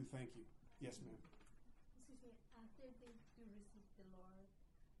really do thank you. Yes, ma'am. Excuse me, after they do receive the Lord,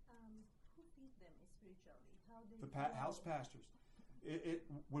 who feed them spiritually? How do The house pastors.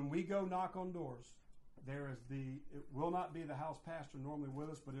 When we go knock on doors, it will not be the house pastor normally with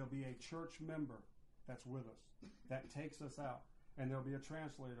us, but it'll be a church member that's with us, that takes us out. And there'll be a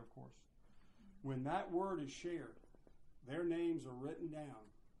translator, of course. When that word is shared, their names are written down,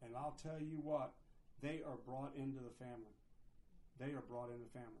 and I'll tell you what, they are brought into the family. They are brought into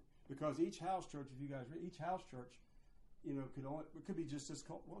the family. Because each house church, if you guys read, each house church, it could be just this,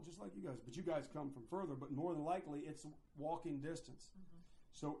 just like you guys, but you guys come from further, but more than likely it's walking distance. Mm-hmm.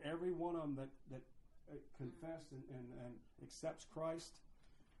 So every one of them that confess and accepts Christ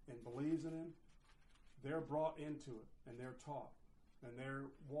and believes in him, they're brought into it, and they're taught, and they're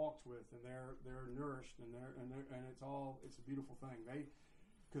walked with, and they're nourished, and it's a beautiful thing.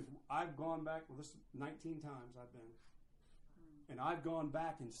 Because I've gone back, this 19 times I've been, and I've gone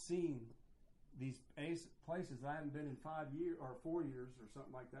back and seen these places that I haven't been in 5 years or 4 years or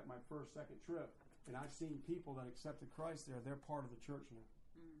something like that, my second trip, and I've seen people that accepted Christ there. They're part of the church now.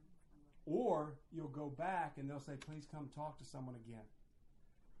 Or you'll go back and they'll say, please come talk to someone again.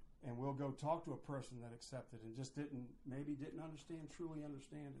 And we'll go talk to a person that accepted and just didn't truly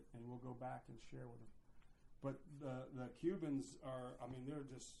understand it, and we'll go back and share with them. But the Cubans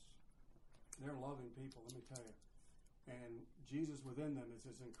they're loving people, let me tell you. And Jesus within them is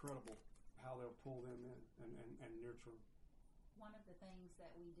just incredible how they'll pull them in and nurture them. one of the things that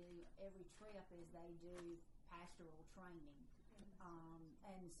we do every trip is they do pastoral training.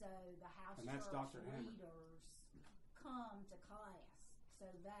 And so the house And that's church Dr. Hammer. leaders come to class. So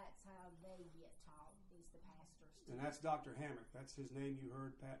that's how they get taught, is the pastors. And that's Dr. Hammock. That's his name you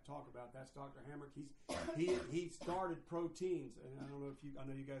heard Pat talk about. That's Dr. Hammock. He started Pro Teens, and I don't know if I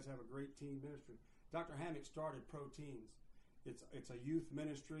know you guys have a great teen ministry. Dr. Hammock started Pro Teens. It's a youth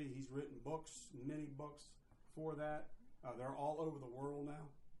ministry. He's written books, many books for that. They're all over the world now.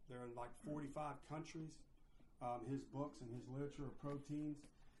 They're in like 45 countries. His books and his literature are Pro Teens.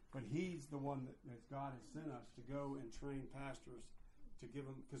 But he's the one that God has sent us to go and train pastors to give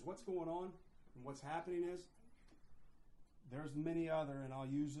them, because what's going on and what's happening is there's many other, and I'll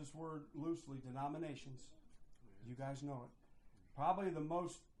use this word loosely, denominations. You guys know it. Probably the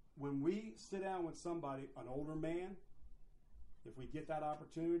most, when we sit down with somebody, an older man, if we get that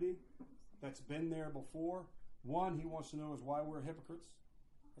opportunity, that's been there before, one, he wants to know is why we're hypocrites.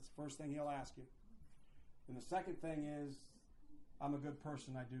 That's the first thing he'll ask you. And the second thing is, I'm a good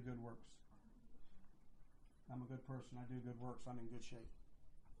person, I do good works. I'm a good person, I do good works, I'm in good shape.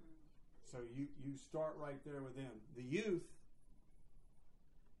 So you start right there with them. The youth,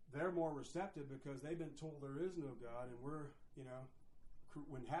 they're more receptive because they've been told there is no God, and we're,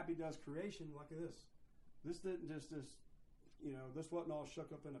 when Happy does creation, look at this. This didn't just, this wasn't all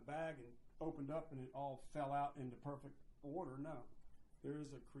shook up in a bag and opened up and it all fell out into perfect order. No. There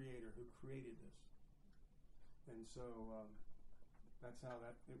is a creator who created this. And so that's how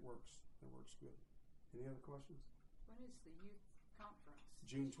it works. It works good. Any other questions? When is the youth conference?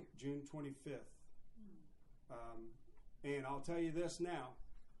 June 25th. And I'll tell you this now.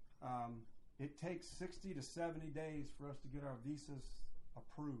 It takes 60 to 70 days for us to get our visas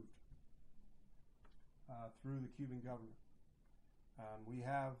approved through the Cuban government.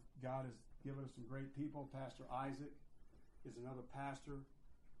 God has given us some great people. Pastor Isaac is another pastor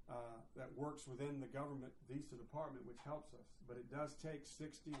that works within the government visa department, which helps us. But it does take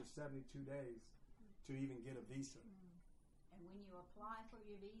 60 to 72 days to even get a visa. And when you apply for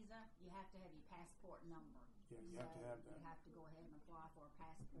your visa, you have to have your passport number. Yeah, you have to have that. You have to go ahead and apply for a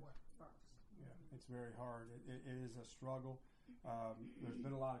passport first. Yeah, it's very hard. It is a struggle. There's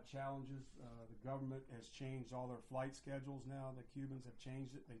been a lot of challenges. The government has changed all their flight schedules now. The Cubans have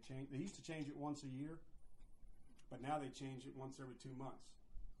changed it. They used to change it once a year, but now they change it once every 2 months,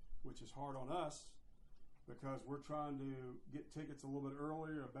 which is hard on us because we're trying to get tickets a little bit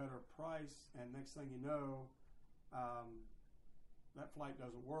earlier, a better price, and next thing you know, that flight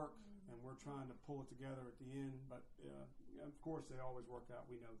doesn't work, and we're trying to pull it together at the end. But of course, they always work out.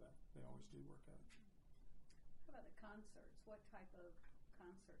 We know that. They always do work out. How about the concerts? What type of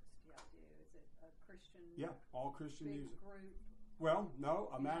concerts do y'all do? Is it a Christian? Yeah, all Christian big music. Group? Well,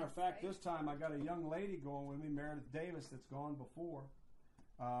 no. A matter of fact, Right. this time I got a young lady going with me, Meredith Davis, that's gone before,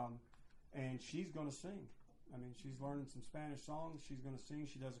 and she's going to sing. I mean, she's learning some Spanish songs. She's going to sing.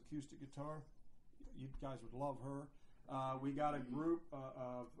 She does acoustic guitar. You guys would love her. We got a group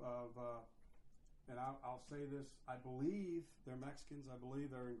and I'll say this, I believe they're Mexicans. I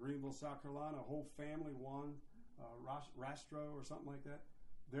believe they're in Greenville, South Carolina. A whole family, Rastro or something like that.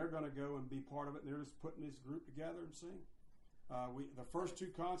 They're going to go and be part of it. They're just putting this group together and sing. The first two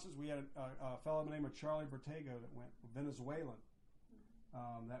concerts, we had a fellow by the name of Charlie Bertego that went, Venezuelan.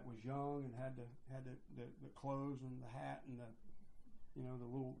 That was young and had the clothes and the hat and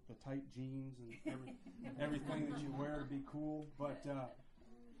the tight jeans and everything that you wear to be cool. But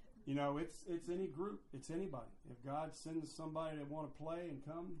it's any group, it's anybody. If God sends somebody that want to play and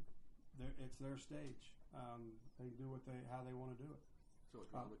come, it's their stage. They do how they want to do it. So the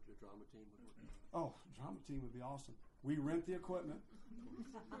drama team would work. Oh, drama team would be awesome. We rent the equipment.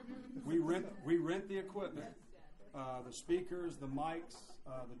 we rent the equipment. The speakers, the mics,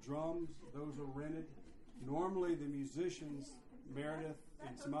 the drums, those are rented. Normally the musicians, Meredith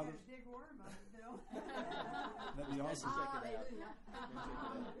and some others. Big worm on it, Bill. That'd be awesome. Hallelujah.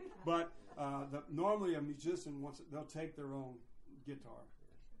 But normally a musician they'll take their own guitar.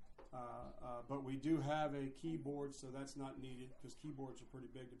 But we do have a keyboard, so that's not needed because keyboards are pretty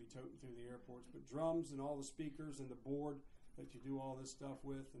big to be toting through the airports. But drums and all the speakers and the board that you do all this stuff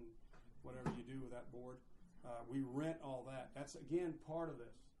with and whatever you do with that board, we rent all that. That's, again, part of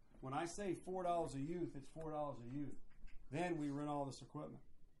this. When I say $4 a youth, it's $4 a youth. Then we rent all this equipment.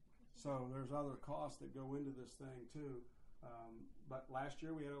 So there's other costs that go into this thing, too. But last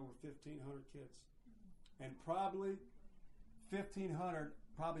year we had over 1,500 kids. And probably 1,500,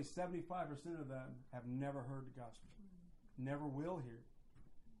 probably 75% of them have never heard the gospel. Never will hear.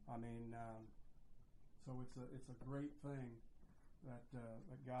 I mean, so it's a great thing that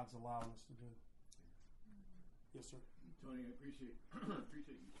God's allowing us to do. Yes, sir. Tony, I appreciate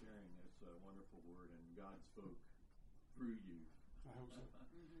appreciate you sharing this wonderful word, and God spoke through you. I hope so.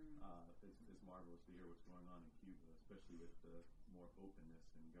 It's marvelous to hear what's going on in Cuba, especially with more openness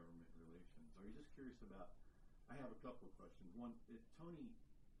in government relations. Are you just curious about? I have a couple of questions. One, Tony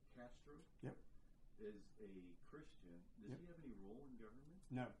Castro Yep. is a Christian. Does he have any role in government?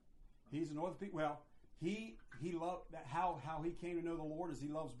 No. He's an orthopedic. Well, he loved how he came to know the Lord is he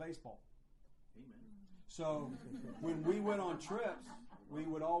loves baseball. Amen. So when we went on trips, we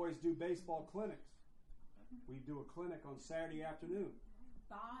would always do baseball clinics. We'd do a clinic on Saturday afternoon.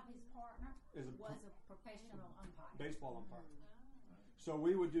 Bob, his partner, Is a was a professional umpire. Baseball umpire. So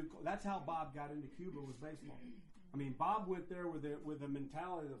we would do. That's how Bob got into Cuba, was baseball. I mean, Bob went there with the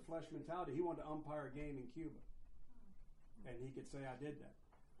mentality, the flesh mentality. He wanted to umpire a game in Cuba, and he could say, "I did that."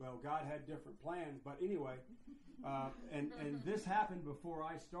 Well, God had different plans, but anyway, and this happened before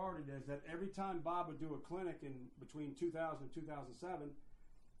I started. Is that every time Bob would do a clinic in between 2000 and 2007,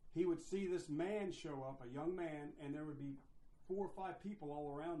 he would see this man show up, a young man, and there would be 4 or 5 people all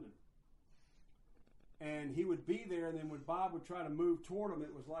around him. And he would be there, and then when Bob would try to move toward him,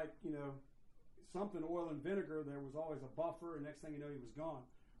 it was like, something oil and vinegar. There was always a buffer, and next thing you know, he was gone.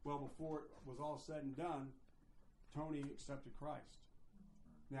 Well, before it was all said and done, Tony accepted Christ.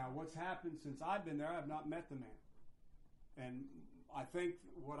 Now, what's happened since I've been there, I have not met the man. And I think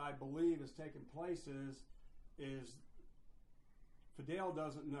what I believe has taken place is Fidel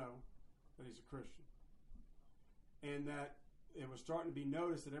doesn't know that he's a Christian. And that it was starting to be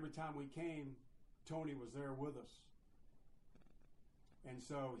noticed that every time we came, Tony was there with us. And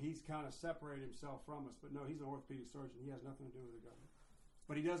so he's kind of separated himself from us. But no, he's an orthopedic surgeon. He has nothing to do with the government.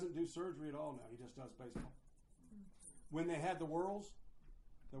 But he doesn't do surgery at all now. He just does baseball. When they had the Worlds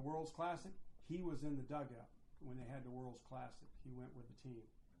Classic, he was in the dugout. When they had the Worlds Classic, he went with the team.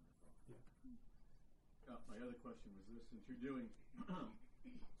 Yeah. My other question was this: since you're doing,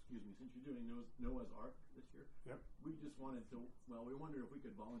 Noah's Ark this year, Yep. we just wanted to. Well, we wondered if we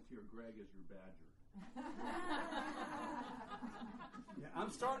could volunteer Greg as your badger. Yeah, I'm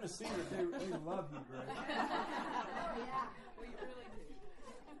starting to see that they love you, Greg. Yeah, we really do.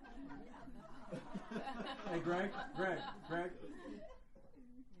 Hey, Greg.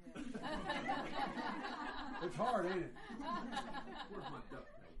 It's hard, ain't it? Where's my duct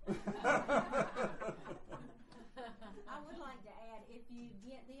tape? I would like to add, if you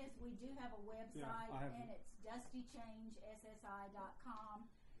get this, we do have a website, and it's dustychangessi.com.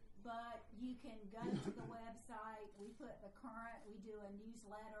 But you can go to the website. We do a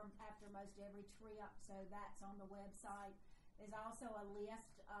newsletter after most every trip, so that's on the website. There's also a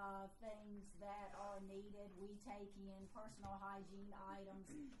list of things that are needed. We take in personal hygiene items,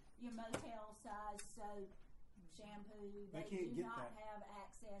 your motel size soap, shampoo. They do not have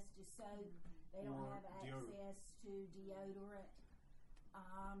access to soap. They don't have access to deodorant.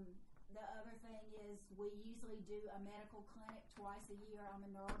 The other thing is we usually do a medical clinic twice a year. I'm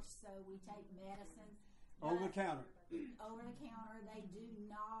a nurse, so we take medicine. Over the counter. Over the counter. They do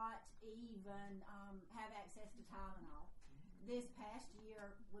not even have access to Tylenol. This past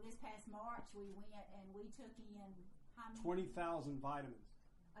March, we went and we took in how many? 20,000 vitamins.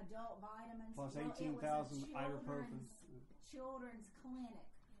 Adult vitamins. Plus 18,000 ibuprofen. Children's clinic.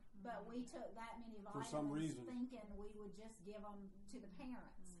 But we took that many vitamins for some reason, thinking we would just give them to the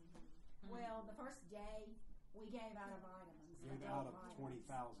parents. Well, the first day, we gave out of vitamins. Gave out of 20,000.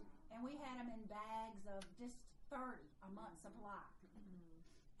 And we had them in bags of just 30 a month supply.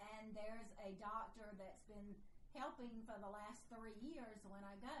 And there's a doctor that's been helping for the last 3 years when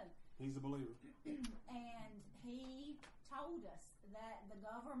I go. He's a believer. And he told us that the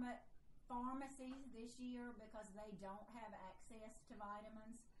government pharmacies this year, because they don't have access to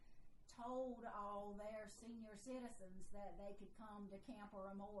vitamins, told all their senior citizens that they could come to Camp or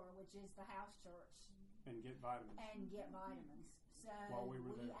Amor, which is the house church, and get vitamins. So while we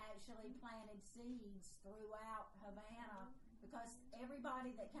were there, actually planted seeds throughout Havana, because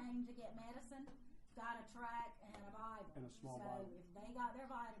everybody that came to get medicine got a tract and a Bible. And a small Bible. So if they got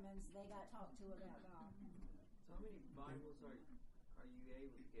their vitamins, they got talked to about God. So how many Bibles are you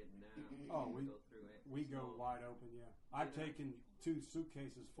able to get now? Oh, we go wide open, yeah. I've taken 2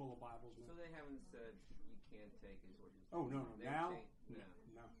 suitcases full of Bibles now. So they haven't said you can't take it, or just no. Now no.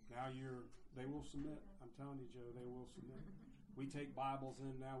 They will submit. I'm telling you, Joe, they will submit. We take Bibles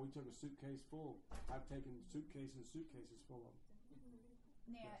in now. We took a suitcase full. I've taken suitcases full of them.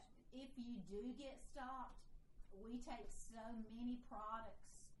 Now, if you do get stopped, we take so many products,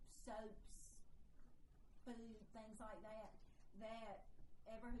 soaps, food, things like that, that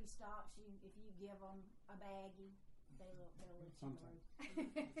ever who stops you, if you give them a baggie, they'll let you Sometimes. know.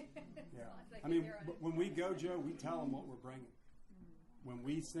 Yeah. Unless they I get mean, there on but a- when we go, Joe, we tell them what we're bringing. When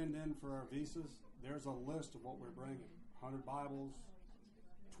we send in for our visas, there's a list of what we're bringing. 100 Bibles,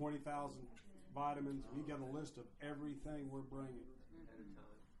 20,000 vitamins. We get a list of everything we're bringing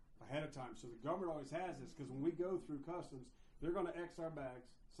ahead of time. So the government always has this, because when we go through customs, they're going to X our bags,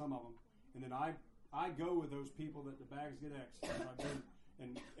 some of them, and then I go with those people that the bags get X'd.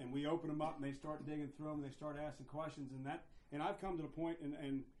 And we open them up, and they start digging through them, and they start asking questions, and I've come to the point,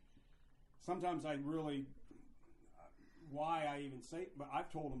 and sometimes I really, why I even say it, but I've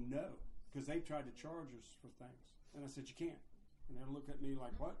told them no, because they've tried to charge us for things, and I said, you can't. And they look at me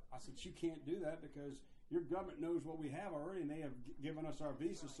like, what? I said, you can't do that, because your government knows what we have already, and they have given us our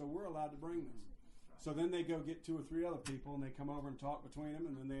visas, so we're allowed to bring this. So then they go get 2 or 3 other people, and they come over and talk between them,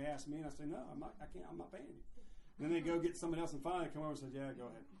 and then they ask me, and I say, no, I'm not paying you. Then they go get somebody else, and finally come over and say, yeah, go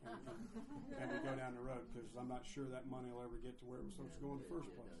ahead. And we go down the road, because I'm not sure that money will ever get to where it was supposed to go in the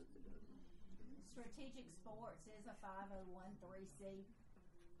first place. Strategic Sports is a 501(c)(3).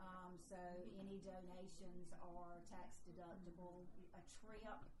 So any donations are tax deductible. A trip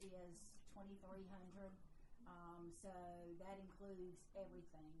is $2,300. So that includes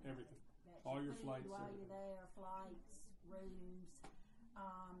everything. Everything. That's All your food flights, while everything. you're there, flights, rooms.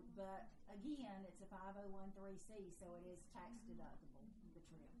 But again, it's a 501(c), so it is tax deductible, the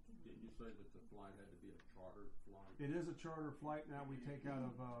trip. Didn't you say that the flight had to be a chartered flight? It is a charter flight now we take out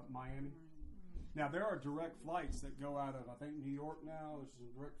of Miami. Now, there are direct flights that go out of, I think, New York now. There's some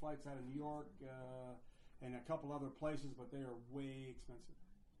direct flights out of New York and a couple other places, but they are way expensive.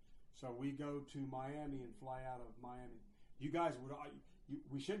 So we go to Miami and fly out of Miami. You guys would,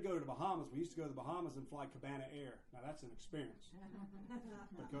 we should go to the Bahamas. We used to go to the Bahamas and fly Cabana Air. Now, that's an experience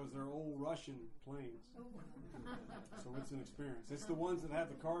because they're old Russian planes. So it's an experience. It's the ones that have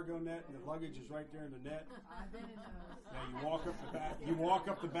the cargo net and the luggage is right there in the net. I've been in those. Yeah, you walk up the back. You walk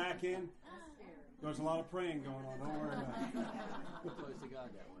up the back end. There's a lot of praying going on. Don't worry about it. Close to God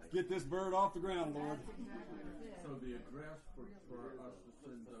that way. Get this bird off the ground, Lord. So the address for us to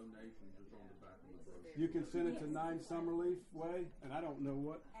send donations is on the back of the brochure. You can send it to 9 Summerleaf Way, and I don't know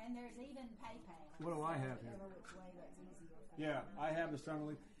what. And there's even PayPal. What do I have here? Whichever which way that's easier for Yeah, I have the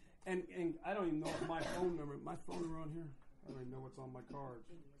Summerleaf, and I don't even know if my phone number on here. I don't even know what's on my cards.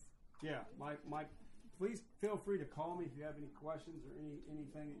 Yeah, my. Please feel free to call me if you have any questions or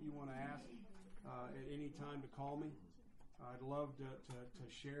anything that you want to ask. At any time to call me. I'd love to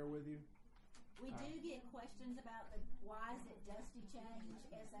share with you. We do get questions about why is it Dusty change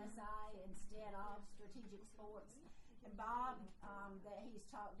SSI instead of Strategic Sports. And Bob, that he's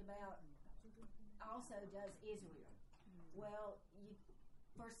talked about, also does Israel. Well,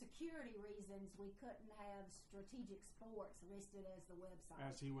 for security reasons, we couldn't have Strategic Sports listed as the website.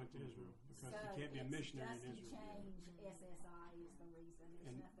 As he went to Israel, because So you can't be a missionary in Dusty Israel. change SSI is the reason.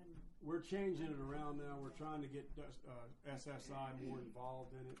 There's And nothing. we're changing it around now. We're trying to get SSI more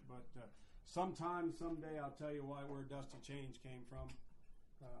involved in it, but someday I'll tell you where Dusty Change came from.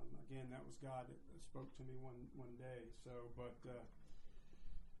 Again, that was God that spoke to me one day. So, but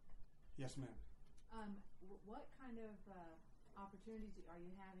yes, ma'am. What kind of opportunities are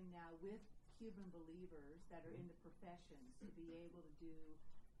you having now with Cuban believers that are in the professions to be able to do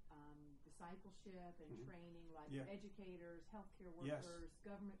discipleship and training, like Yeah. educators, healthcare Yes. workers,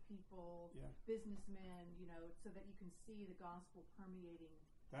 government people, Yeah. businessmen, so that you can see the gospel permeating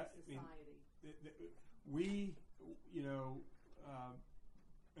society? We,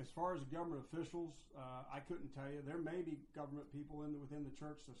 as far as government officials, I couldn't tell you. There may be government people within the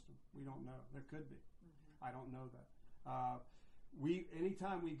church system. We don't know. There could be. Mm-hmm. I don't know that.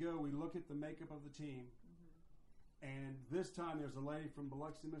 Anytime we go, we look at the makeup of the team. And this time there's a lady from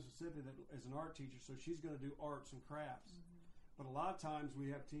Biloxi, Mississippi that is an art teacher, so she's going to do arts and crafts. But a lot of times we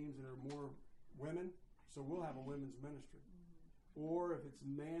have teams that are more women, so we'll have a women's ministry. Or if it's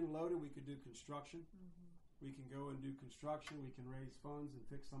man-loaded, we could do construction. We can go and do construction. We can raise funds and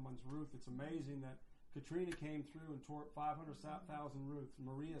fix someone's roof. It's amazing that Katrina came through and tore up 500,000 roofs.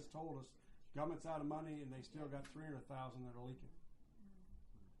 Maria's told us government's out of money and they still got 300,000 that are leaking.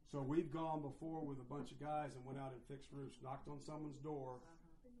 So we've gone before with a bunch of guys and went out and fixed roofs, knocked on someone's door.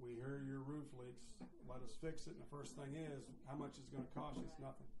 We hear your roof leaks. Let us fix it. And the first thing is, how much is it going to cost you? It's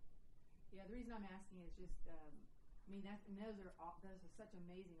nothing. Yeah, the reason I'm asking is just, those are such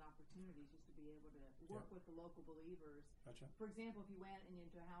amazing opportunities just to be able to work with the local believers. That's right. For example, if you went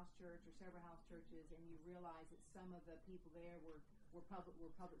into a house church or several house churches and you realize that some of the people there were public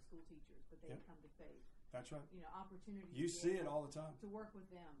school teachers, but they had come to faith. That's right. Opportunities. You see it all the time. To work with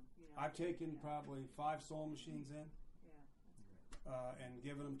them. I've taken probably 5 sewing machines in. Yeah. and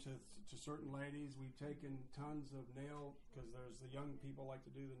given them to certain ladies. We've taken tons of nail, because there's the young people like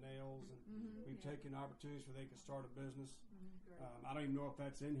to do the nails, and we've taken opportunities where they can start a business. I don't even know if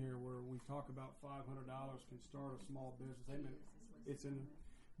that's in here, where we talk about $500 can start a small business. It's in,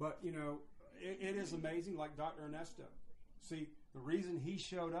 but you know, it is amazing. Like Dr. Ernesto. See, the reason he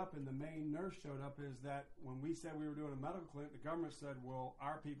showed up and the main nurse showed up is that when we said we were doing a medical clinic, the government said, well,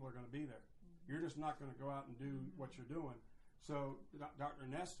 our people are going to be there. You're just not going to go out and do what you're doing. So Dr.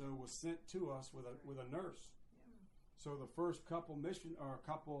 Ernesto was sent to us with a nurse. So the first couple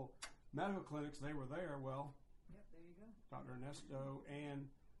medical clinics, they were there. Well, there you go. Dr. Ernesto and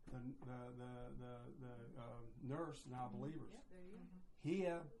the nurse, now believers. There you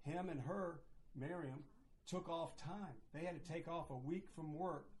go. Him and her, Miriam, took off time. They had to take off a week from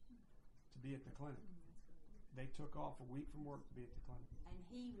work to be at the clinic. They took off a week from work to be at the clinic. And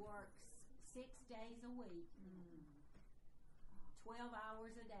he works 6 days a week, 12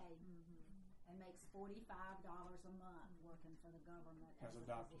 hours a day, and makes $45 a month working for the government As a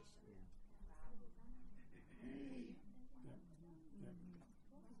doctor. physician.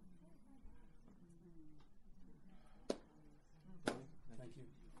 Thank you.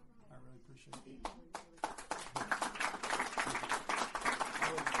 I really appreciate it.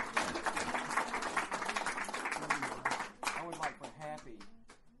 I would like for Happy.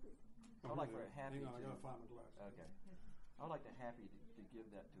 I would like for Happy Hang on, I to. gotta find my glass. Okay. I would like to Happy to give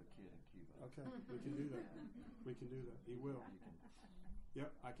that to a kid in Cuba. Okay, we can do that. We can do that. He will. You can. Yep,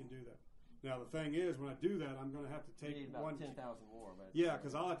 I can do that. Now the thing is, when I do that, I'm going to have to You take need about one. 10,000 more, but Yeah,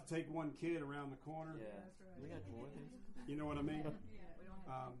 because I'll have to take one kid around the corner. yeah. That's right. We got more of these. You know what I mean? Yeah, we don't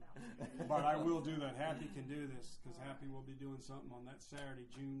have But I will do that. Happy can do this, because Happy will be doing something on that Saturday,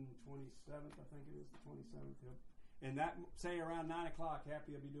 June 27th, I think it is, the 27th. Yep. And that, say around 9 o'clock,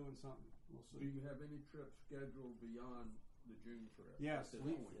 Happy will be doing something. We'll Do see. you have any trips scheduled beyond the June trip? Yes, At this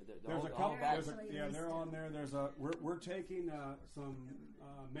we- point? There's a couple. They're on there. We're taking some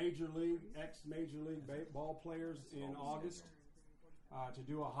major league, ex-major league ball players in August to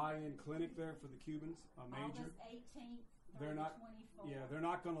do a high-end clinic there for the Cubans. A major. August 18th through They're the not. 24th. Yeah, they're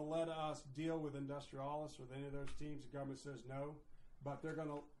not going to let us deal with Industrialis or any of those teams. The government says no, but they're going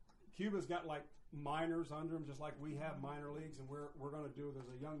to. Cuba's got like minors under them, just like we have minor leagues, and we're going to do. There's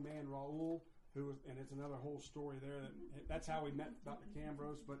a young man, Raul, and it's another whole story there. That's how we met Dr.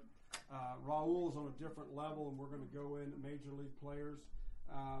 Cambros. But Raul is on a different level, and we're going to go in major league players.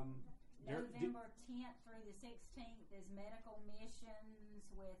 November 10th through the 16th is medical missions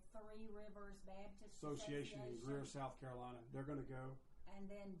with Three Rivers Baptist Association in Greer, South Carolina. They're going to go. And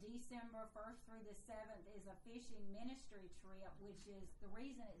then December 1st through the 7th is a fishing ministry trip, which is the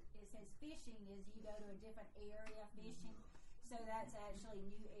reason it says fishing is you go to a different area fishing. So that's actually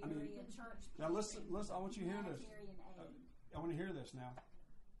new area church. Now listen. I want you to hear this. Humanitarian aid. I want to hear this now.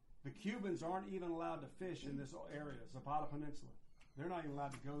 The Cubans aren't even allowed to fish in this area, Zapata Peninsula. They're not even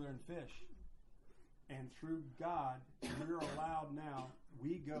allowed to go there and fish. And through God, we're allowed now.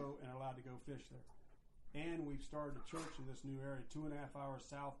 We go and are allowed to go fish there. And we've started a church in this new area, 2.5 hours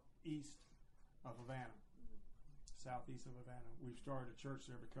southeast of Havana. Southeast of Havana. We've started a church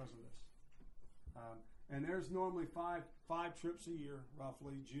there because of this. And there's normally five trips a year,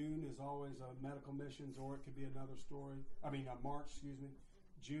 roughly. June is always a medical missions, or it could be another story. March, excuse me.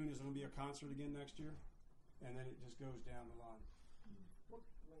 June is going to be a concert again next year, and then it just goes down the line. One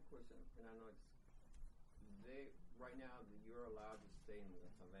question, and I know right now you're allowed to stay in the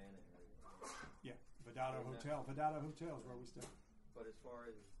Havana area. Yeah, Vedado Hotel. Vedado Hotel is where we stay. But as far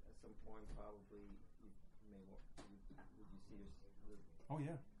as at some point, probably would you see Oh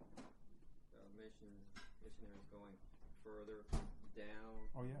yeah. Missionaries going further down?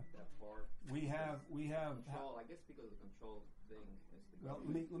 Oh yeah. That part. We have Control. I guess because of the control thing. Well,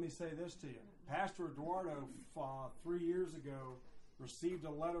 let me say this to you. Pastor Eduardo 3 years ago received a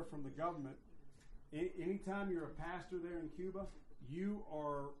letter from the government. Anytime you're a pastor there in Cuba, you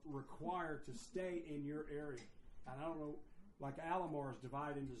are required to stay in your area. And I don't know, like Alomar is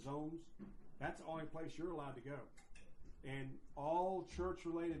divided into zones. That's the only place you're allowed to go. And all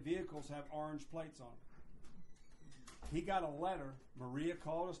church-related vehicles have orange plates on them. He got a letter. Maria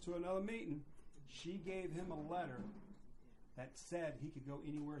called us to another meeting. She gave him a letter that said he could go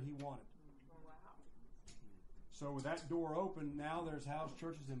anywhere he wanted. So with that door open, now there's house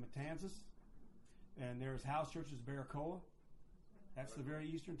churches in Matanzas, and there's house churches in Baracoa. That's the very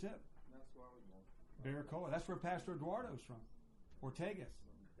eastern tip. That's where I was born. Baracoa. That's where Pastor Eduardo's from. Ortegas.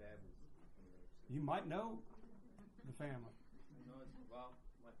 You might know the family. No,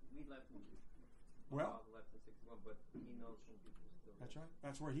 we left in Well, father left in 61, but he knows some people still. that's right.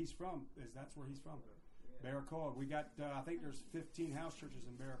 That's where he's from. That's where he's from. Baracoa. We got, I think there's 15 house churches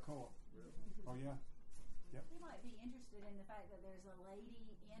in Baracoa. Really? Oh, yeah. You might be interested in the fact that there's a lady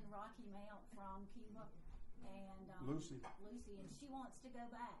in Rocky Mount from Cuba, and Lucy, and she wants to go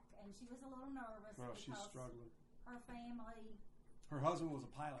back, and she was a little nervous well, because she's struggling. her family Her husband was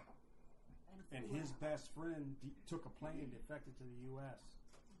a pilot, and flew his out. best friend took a plane defected to the U.S.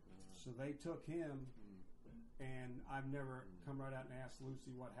 So they took him, and I've never come right out and asked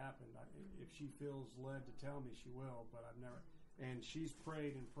Lucy what happened. If she feels led to tell me, she will. But I've never. And she's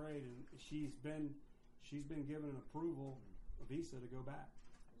prayed, and she's been given an approval visa to go back.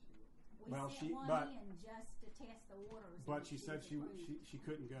 We Well, sent one in just to test the waters. But and she said was she approved.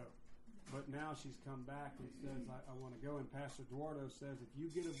 couldn't go. But now she's come back and says, I want to go. And Pastor Eduardo says, if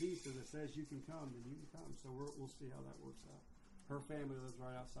you get a visa that says you can come, then you can come. So we'll see how that works out. Her family lives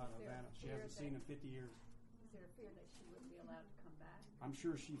right outside Is there Havana. She fear hasn't seen that- in 50 years. Is there a fear that she wouldn't be allowed to come back? I'm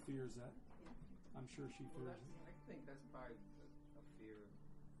sure she fears that. I'm sure she Well, fears it. I think that's probably a fear.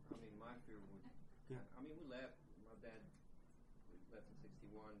 I mean, my fear would. Yeah. I mean, we left. My dad left in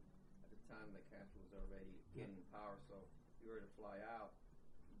 '61. At the time, that Castro was already getting power, so we were to fly out.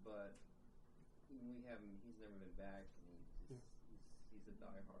 But we haven't. He's never been back. And he's a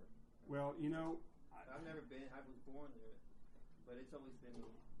diehard. Well, you know, I've never been. I was born there, but it's always been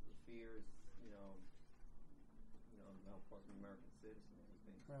the fears. Now, of course, I'm an American citizen.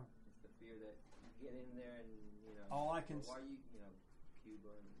 well, It's the fear that you get in there and all I can why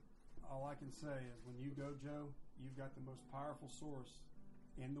Cuba and all I can say is when you go, Joe, you've got the most powerful source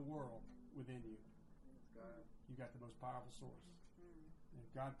in the world within you. God. You got the most powerful source. If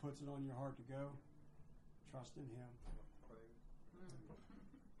God puts it on your heart to go, trust in Him. Pray.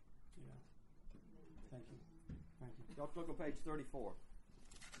 You know. Thank you. Thank you. Y'all look on page 34.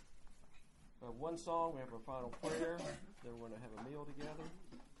 One song, we have our final prayer, then we're going to have a meal together.